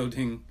not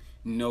building.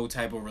 No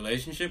type of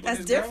relationship with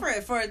That's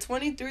different for a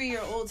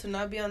 23-year-old to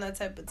not be on that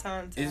type of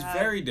time. It's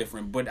very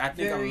different, but I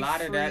think a lot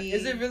of that...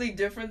 Is it really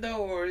different, though,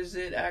 or is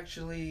it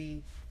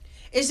actually...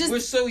 It's just... We're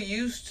so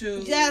used to...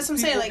 Yeah, that's what I'm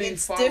saying. Like,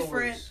 it's followers.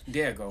 different.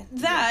 There you go.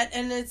 That,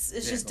 and it's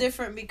just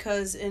different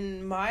because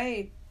in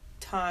my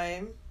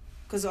time,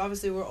 because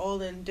obviously we're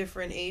all in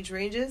different age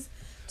ranges,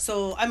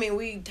 so, I mean,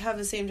 we have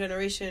the same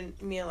generation,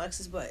 me and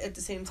Alexis, but at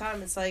the same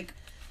time, it's like...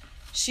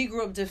 She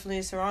grew up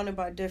differently, surrounded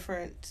by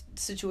different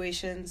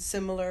situations,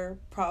 similar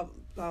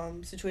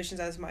situations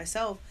as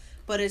myself.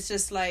 But it's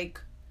just like,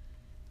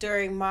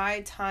 during my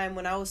time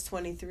when I was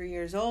 23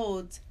 years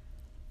old,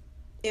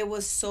 it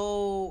was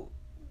so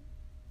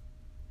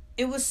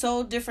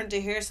different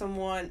to hear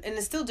someone, and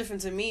it's still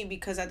different to me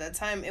because at that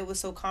time it was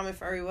so common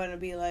for everyone to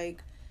be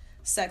like,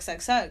 sex,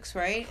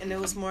 right? And it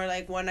was more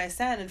like one night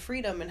stand and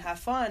freedom and have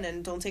fun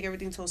and don't take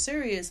everything so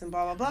serious and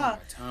blah blah blah. I don't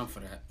got time for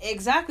that.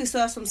 Exactly. So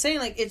that's what I'm saying.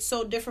 Like it's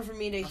so different for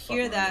me to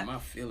hear that.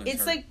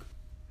 It's like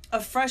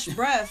a fresh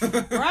breath,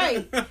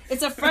 right?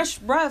 It's a fresh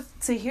breath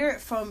to hear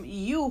it from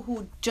you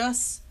who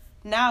just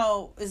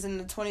now is in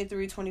the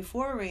 23,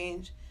 24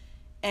 range,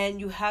 and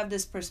you have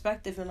this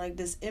perspective and like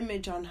this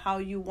image on how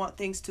you want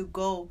things to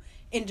go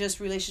in just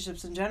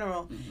relationships in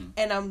general. Mm-hmm.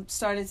 And I'm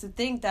starting to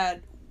think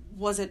that.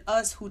 Was it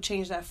us who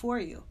changed that for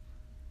you?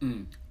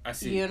 I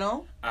see.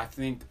 I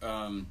think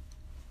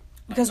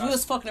because we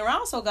was fucking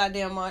around so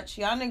goddamn much.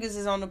 Y'all niggas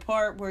is on the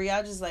part where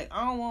y'all just like,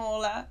 I don't want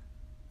all that.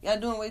 Y'all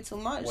doing way too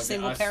much.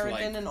 Single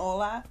parenting and all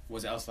that.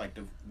 Was it us like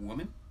the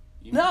woman?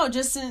 No,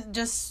 just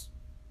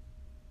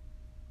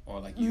or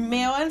like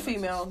male and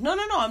female. No.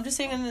 I'm just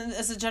saying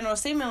as a general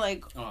statement,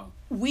 like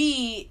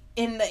we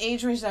in the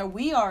age range that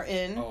we are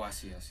in. Oh, I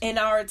see. In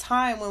our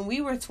time when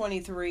we were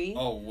 23.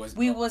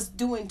 We was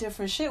doing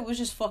different shit. We was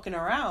just fucking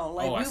around.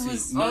 Like I see.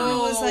 was.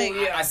 No, it was like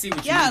I see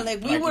what you mean. Yeah,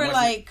 like we were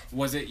like.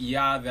 Was it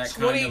that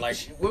kind of like?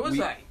 What was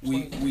that?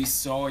 We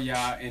saw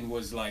y'all and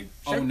was like,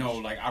 oh no,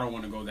 like I don't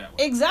want to go that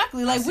way.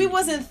 Exactly. Like we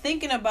wasn't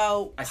thinking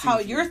about how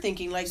you're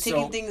thinking. Like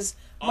taking things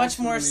much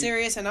more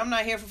serious, and I'm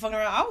not here for fucking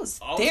around. I was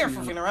there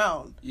fucking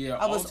around. Yeah,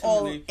 I was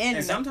all in.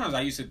 And sometimes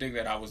I used to think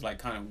that I was like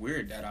kind of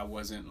weird that I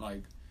wasn't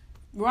like,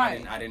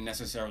 right. I didn't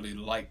necessarily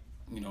like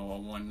a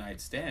one night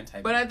stand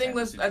type. But I think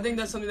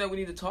that's something that we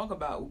need to talk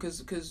about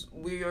because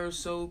we are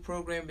so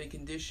programmed and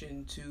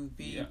conditioned to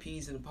be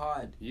peas in a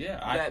pod. Yeah,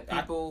 that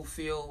people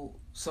feel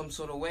some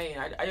sort of way.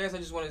 And I guess I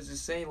just wanted to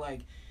say,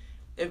 like,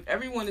 if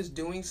everyone is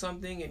doing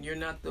something and you're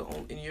not the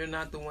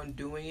one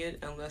doing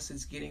it, unless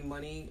it's getting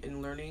money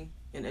and learning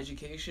and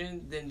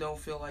education, then don't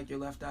feel like you're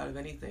left out of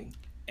anything.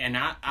 And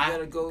you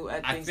gotta go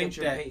at things at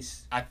your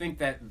pace. I think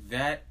that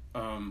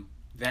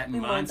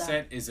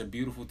mindset is a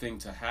beautiful thing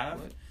to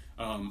have.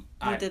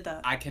 I did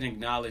that. I can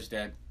acknowledge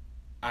that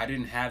I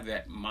didn't have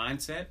that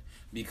mindset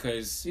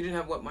because you didn't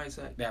have what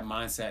mindset? That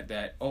mindset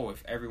that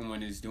if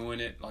everyone is doing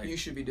it, like you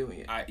should be doing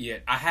it.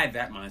 I had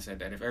that mindset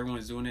that if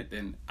everyone's doing it,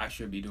 then I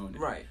should be doing it.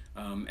 Right.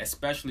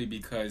 Especially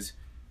because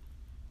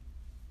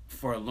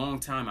for a long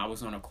time I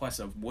was on a quest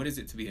of what is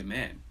it to be a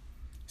man.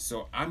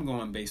 So I'm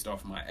going based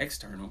off my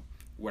external,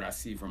 what I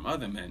see from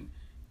other men.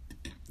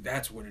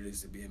 That's what it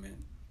is to be a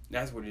man.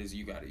 That's what it is.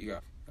 You got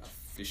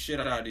the shit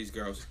out of these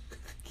girls.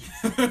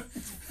 You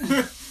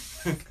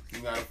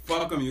gotta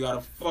fuck them. You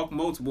gotta fuck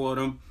multiple of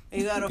them.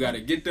 You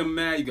gotta get them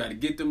mad. You gotta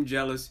get them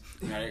jealous.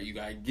 You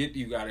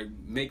gotta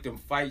make them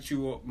fight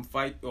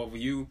over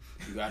you.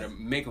 You gotta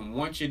make them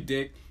want your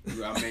dick.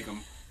 You gotta make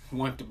them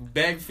want to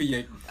beg for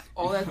your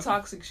all that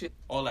toxic shit.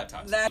 All that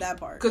toxic. That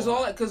part. Because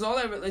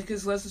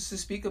let's just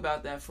speak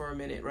about that for a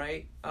minute,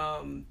 right?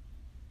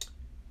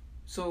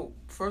 So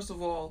first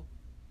of all.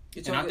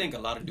 And I think a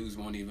lot of dudes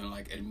won't even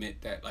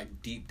admit that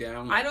deep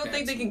down. I don't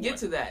think they can get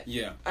to that.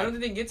 Yeah, I don't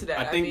think they can get to that.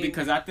 I think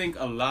because I think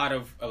a lot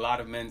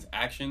of men's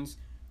actions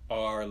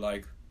are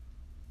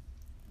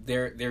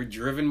they're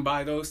driven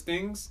by those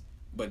things,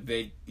 but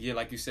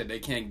like you said, they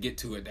can't get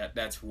to it.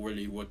 That's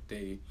really what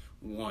they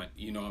want.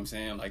 You know what I'm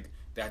saying?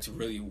 That's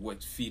really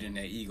what's feeding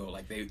their ego.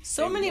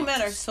 So many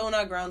men are so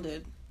not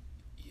grounded.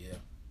 Yeah.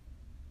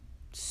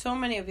 So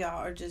many of y'all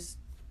are just.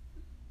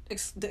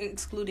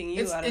 Excluding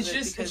you out of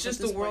it. It's just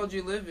the world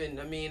you live in.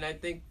 I mean, I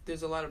think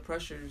there's a lot of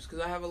pressures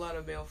because I have a lot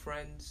of male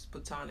friends,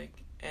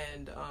 platonic,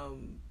 and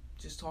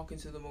just talking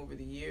to them over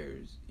the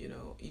years,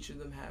 each of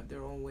them have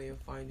their own way of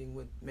finding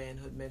what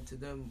manhood meant to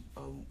them.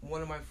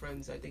 One of my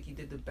friends, I think he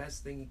did the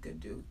best thing he could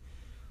do,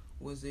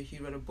 was that he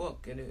read a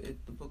book, and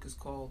the book is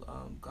called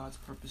God's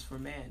Purpose for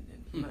Man.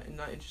 And I'm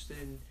not interested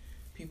in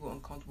people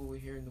uncomfortable with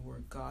hearing the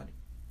word God.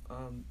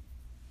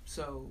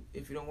 So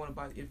if you don't want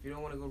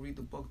to go read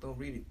the book, don't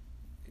read it.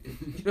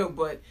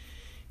 But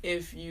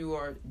if you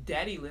are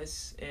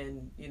daddyless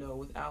and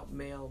without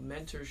male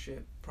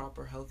mentorship,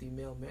 proper healthy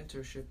male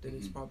mentorship, then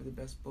it's probably the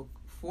best book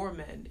for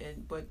men.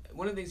 But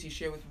one of the things he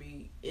shared with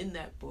me in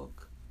that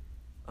book,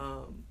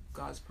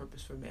 God's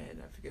Purpose for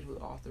Man, I forget who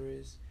the author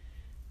is,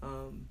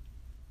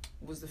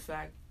 was the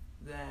fact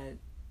that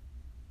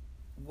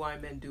why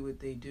men do what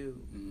they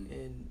do,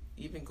 and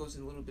even goes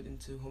in a little bit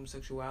into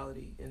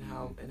homosexuality and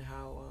how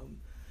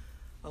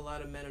a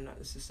lot of men are not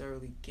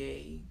necessarily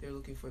gay. They're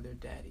looking for their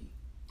daddy.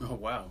 Oh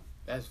wow,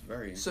 that's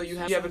very. So you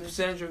have a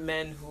percentage of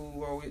men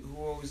who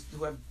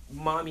have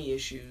mommy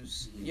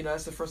issues.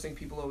 That's the first thing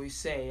people always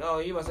say. Oh,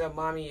 you must have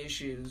mommy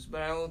issues.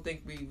 But I don't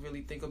think we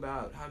really think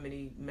about how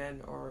many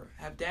men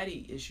have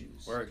daddy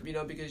issues. Word.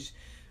 Because,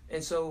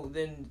 and so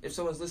then if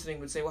someone's listening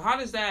would say, well, how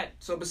does that?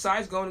 So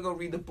besides going to go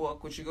read the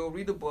book, which you go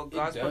read the book,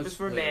 God's Purpose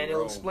for Man,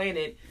 it'll explain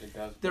it.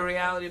 The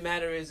reality of the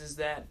matter is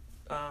that.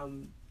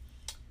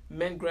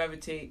 Men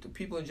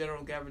people in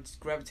general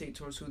gravitate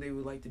towards who they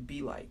would like to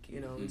be like,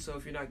 and so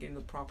if you're not getting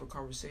the proper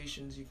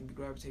conversations, you can be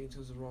gravitating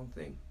towards the wrong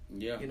thing.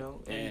 Yeah.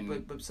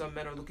 But some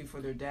men are looking for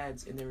their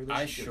dads in their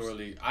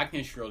relationships. I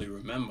can surely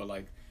remember,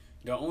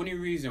 the only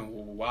reason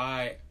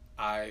why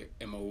I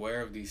am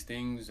aware of these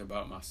things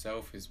about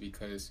myself is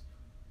because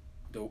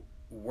the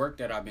work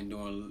that I've been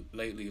doing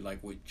lately,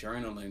 with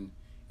journaling,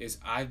 is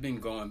I've been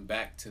going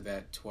back to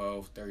that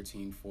 12,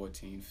 13,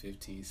 14,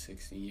 15,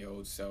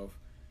 16-year-old self.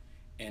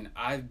 And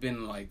I've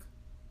been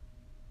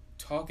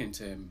talking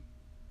to him,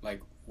 I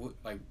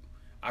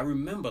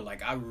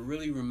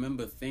really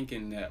remember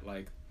thinking that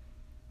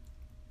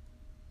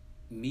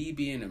me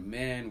being a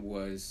man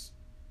was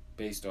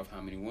based off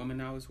how many women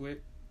I was with,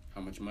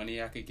 how much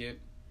money I could get,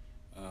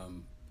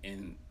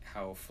 and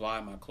how fly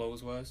my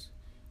clothes was,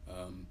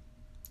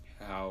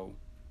 how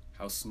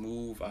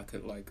smooth I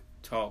could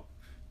talk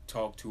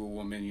to a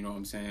woman. You know what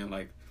I'm saying?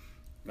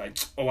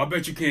 Oh, I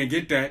bet you can't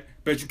get that.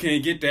 Bet you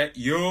can't get that,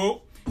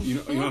 yo. You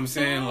know what I'm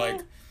saying?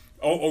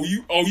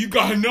 You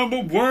got a number?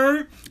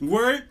 Word.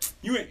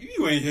 You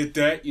ain't hit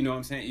that. You know what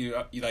I'm saying?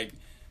 You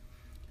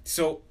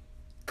so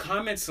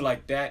comments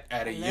like that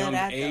at a young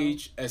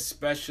age,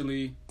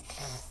 especially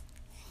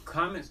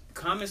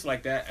comments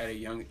like that at a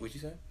young. What'd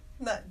you say?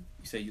 Nothing.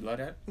 You say you love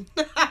that?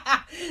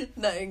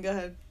 Nothing. Go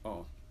ahead.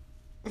 Oh,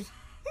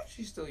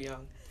 she's still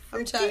young.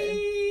 I'm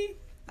chatting.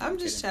 I'm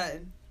just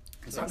chatting.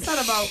 It's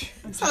not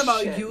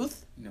about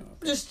youth. No.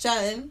 I'm just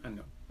chatting. I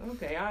know.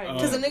 Okay, alright.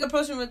 Because a nigga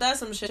approached me with that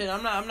some shit.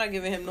 I'm not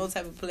giving him no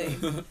type of play.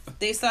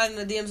 They slide in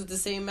the DMs with the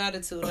same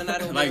attitude, and I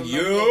don't like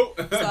you.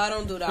 So I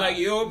don't do that. Like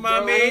you,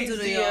 mommy.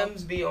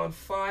 DMs be on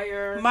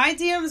fire. My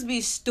DMs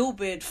be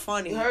stupid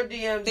funny. Her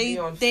DMs be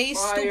on they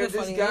fire. Stupid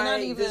This funny. guy, Not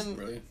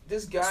even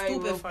this guy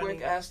real funny.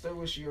 quick asked her,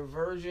 was she a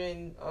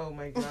virgin? Oh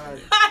my god.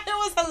 It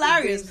was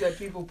hilarious. The things that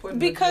people put in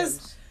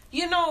because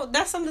you know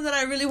that's something that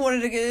I really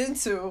wanted to get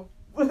into,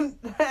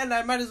 and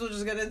I might as well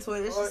just get into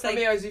it. It's just like,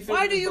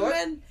 why do you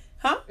men?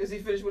 Huh? Is he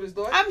finished with his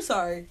thought? I'm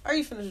sorry. Are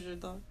you finished with your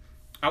thought?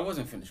 I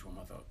wasn't finished with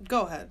my thought.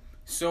 Go ahead.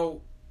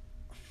 So,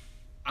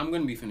 I'm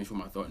going to be finished with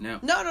my thought now.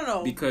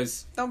 No.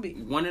 Because don't be.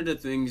 One of the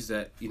things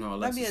that,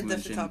 Alexis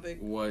mentioned topic.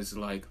 was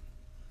like,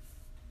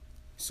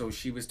 so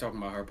she was talking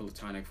about her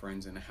platonic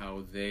friends and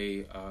how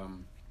they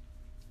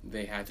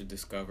had to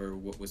discover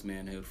what was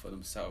manhood for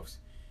themselves.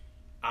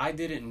 I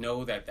didn't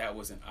know that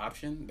was an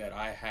option, that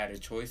I had a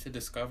choice to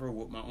discover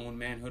what my own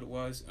manhood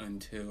was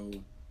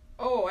until...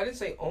 Oh, I didn't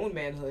say own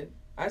manhood.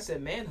 I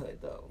said manhood,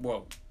 though.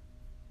 Well,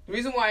 the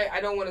reason why I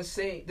don't want to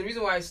say... The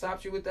reason why I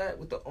stopped you with that,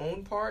 with the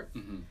own part,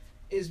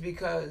 is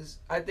because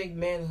I think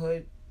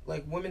manhood,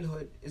 like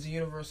womanhood, is a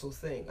universal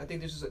thing. I think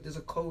there's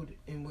a code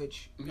in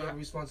which you have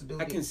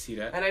responsibility. I can see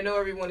that. And I know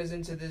everyone is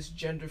into this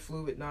gender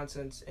fluid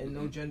nonsense and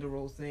no gender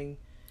role thing.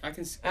 I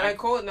can see... And I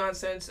call it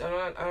nonsense.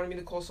 I don't mean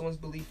to call someone's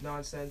belief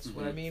nonsense.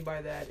 What I mean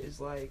by that is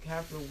like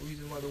half the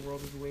reason why the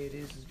world is the way it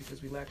is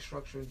because we lack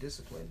structure and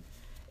discipline.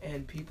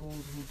 And people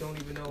who don't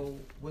even know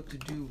what to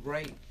do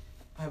right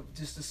have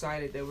just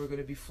decided that we're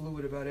going to be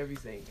fluid about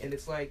everything. And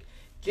it's like,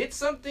 get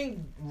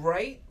something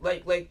right.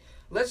 Like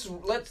let's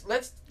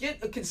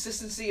get a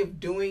consistency of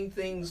doing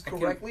things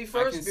correctly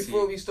first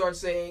before we start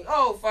saying,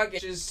 oh, fuck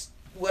it, just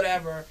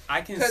whatever.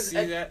 I can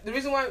see that. The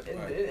reason why,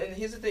 and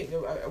here's the thing,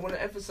 I want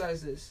to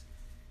emphasize this.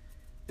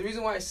 The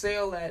reason why I say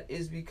all that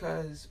is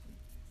because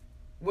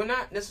we're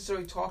not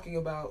necessarily talking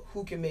about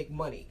who can make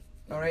money.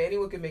 All right,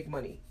 anyone can make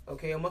money.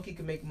 Okay, a monkey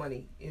can make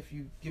money if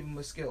you give him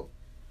a skill.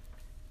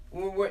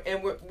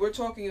 We're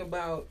talking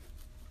about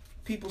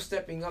people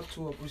stepping up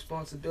to a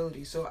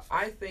responsibility. So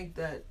I think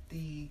that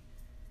the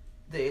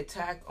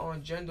attack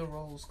on gender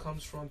roles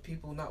comes from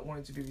people not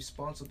wanting to be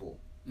responsible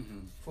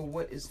for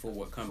what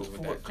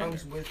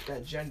comes with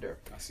that gender.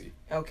 I see.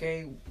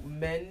 Okay,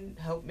 men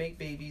help make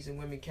babies and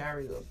women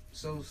carry them.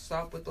 So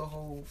stop with the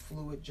whole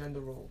fluid gender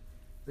role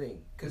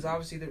thing, because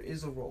obviously there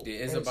is a role. There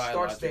is a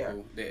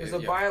biological. There's a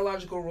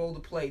biological role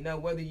to play. Now,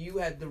 whether you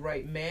had the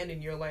right man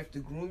in your life to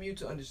groom you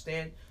to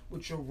understand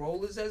what your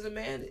role is as a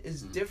man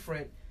is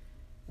different.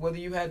 Whether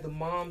you had the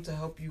mom to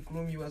help you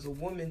groom you as a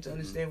woman to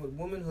understand what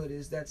womanhood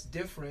is, that's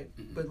different.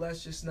 But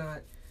let's just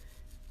not,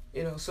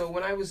 So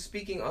when I was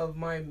speaking of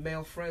my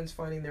male friends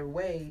finding their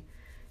way,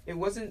 it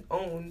wasn't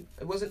own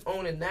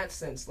in that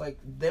sense, like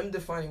them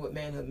defining what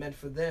manhood meant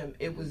for them.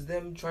 It was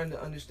them trying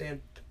to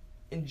understand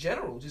in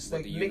general, just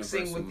like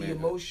mixing with the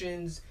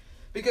emotions,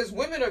 because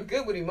women are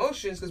good with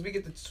emotions because we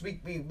get to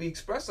speak, we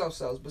express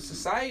ourselves, but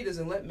society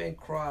doesn't let men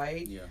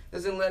cry,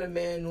 doesn't let a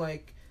man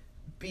like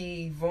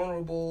be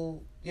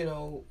vulnerable,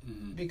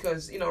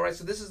 because right.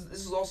 So this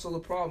is also the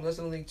problem. That's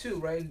another thing too,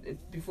 right?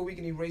 Before we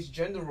can erase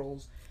gender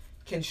roles,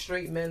 can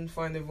straight men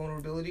find their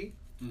vulnerability?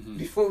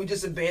 Before we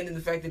just abandon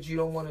the fact that you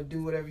don't want to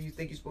do whatever you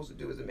think you're supposed to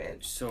do as a man.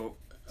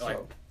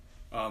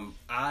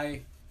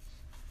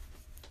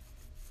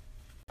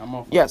 I'm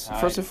off. Yes,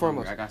 first and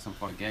foremost, I got some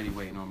spaghetti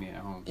waiting on me at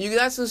home. You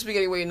got some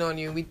spaghetti waiting on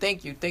you. We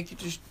thank you,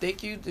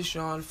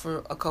 Deshaun,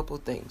 for a couple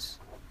of things.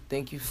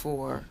 Thank you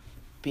for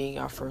being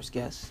our first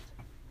guest.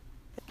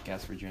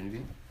 Guest for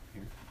Genevieve.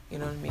 Here. You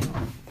know what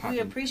I mean? We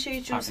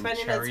appreciate you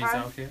spending the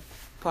time.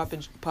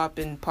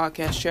 Popping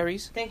podcast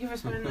cherries. Thank you for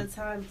spending the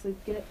time to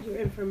get your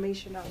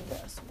information out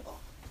there as well.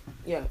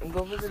 Yeah, and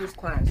go visit his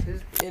class.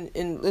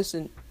 And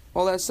listen,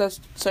 all that sex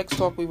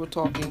talk we were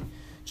talking,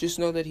 just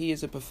know that he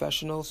is a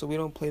professional, so we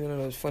don't play none of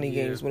those funny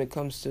games when it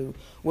comes to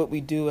what we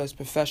do as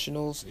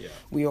professionals. Yeah.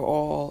 We are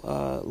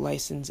all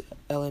licensed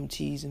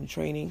LMTs in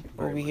training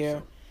over here.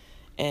 So.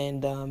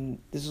 And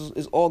this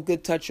is all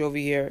good touch over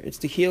here. It's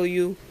to heal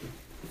you.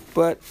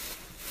 But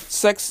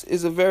sex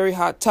is a very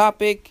hot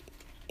topic,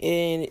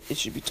 and it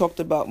should be talked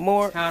about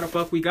more. That's how the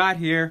fuck we got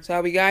here. That's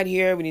how we got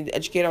here. We need to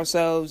educate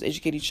ourselves,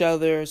 educate each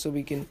other, so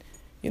we can,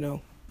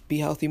 be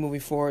healthy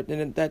moving forward.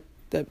 And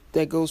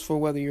that goes for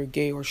whether you're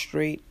gay or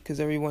straight, because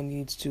everyone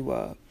needs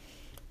to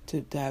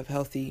have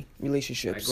healthy relationships.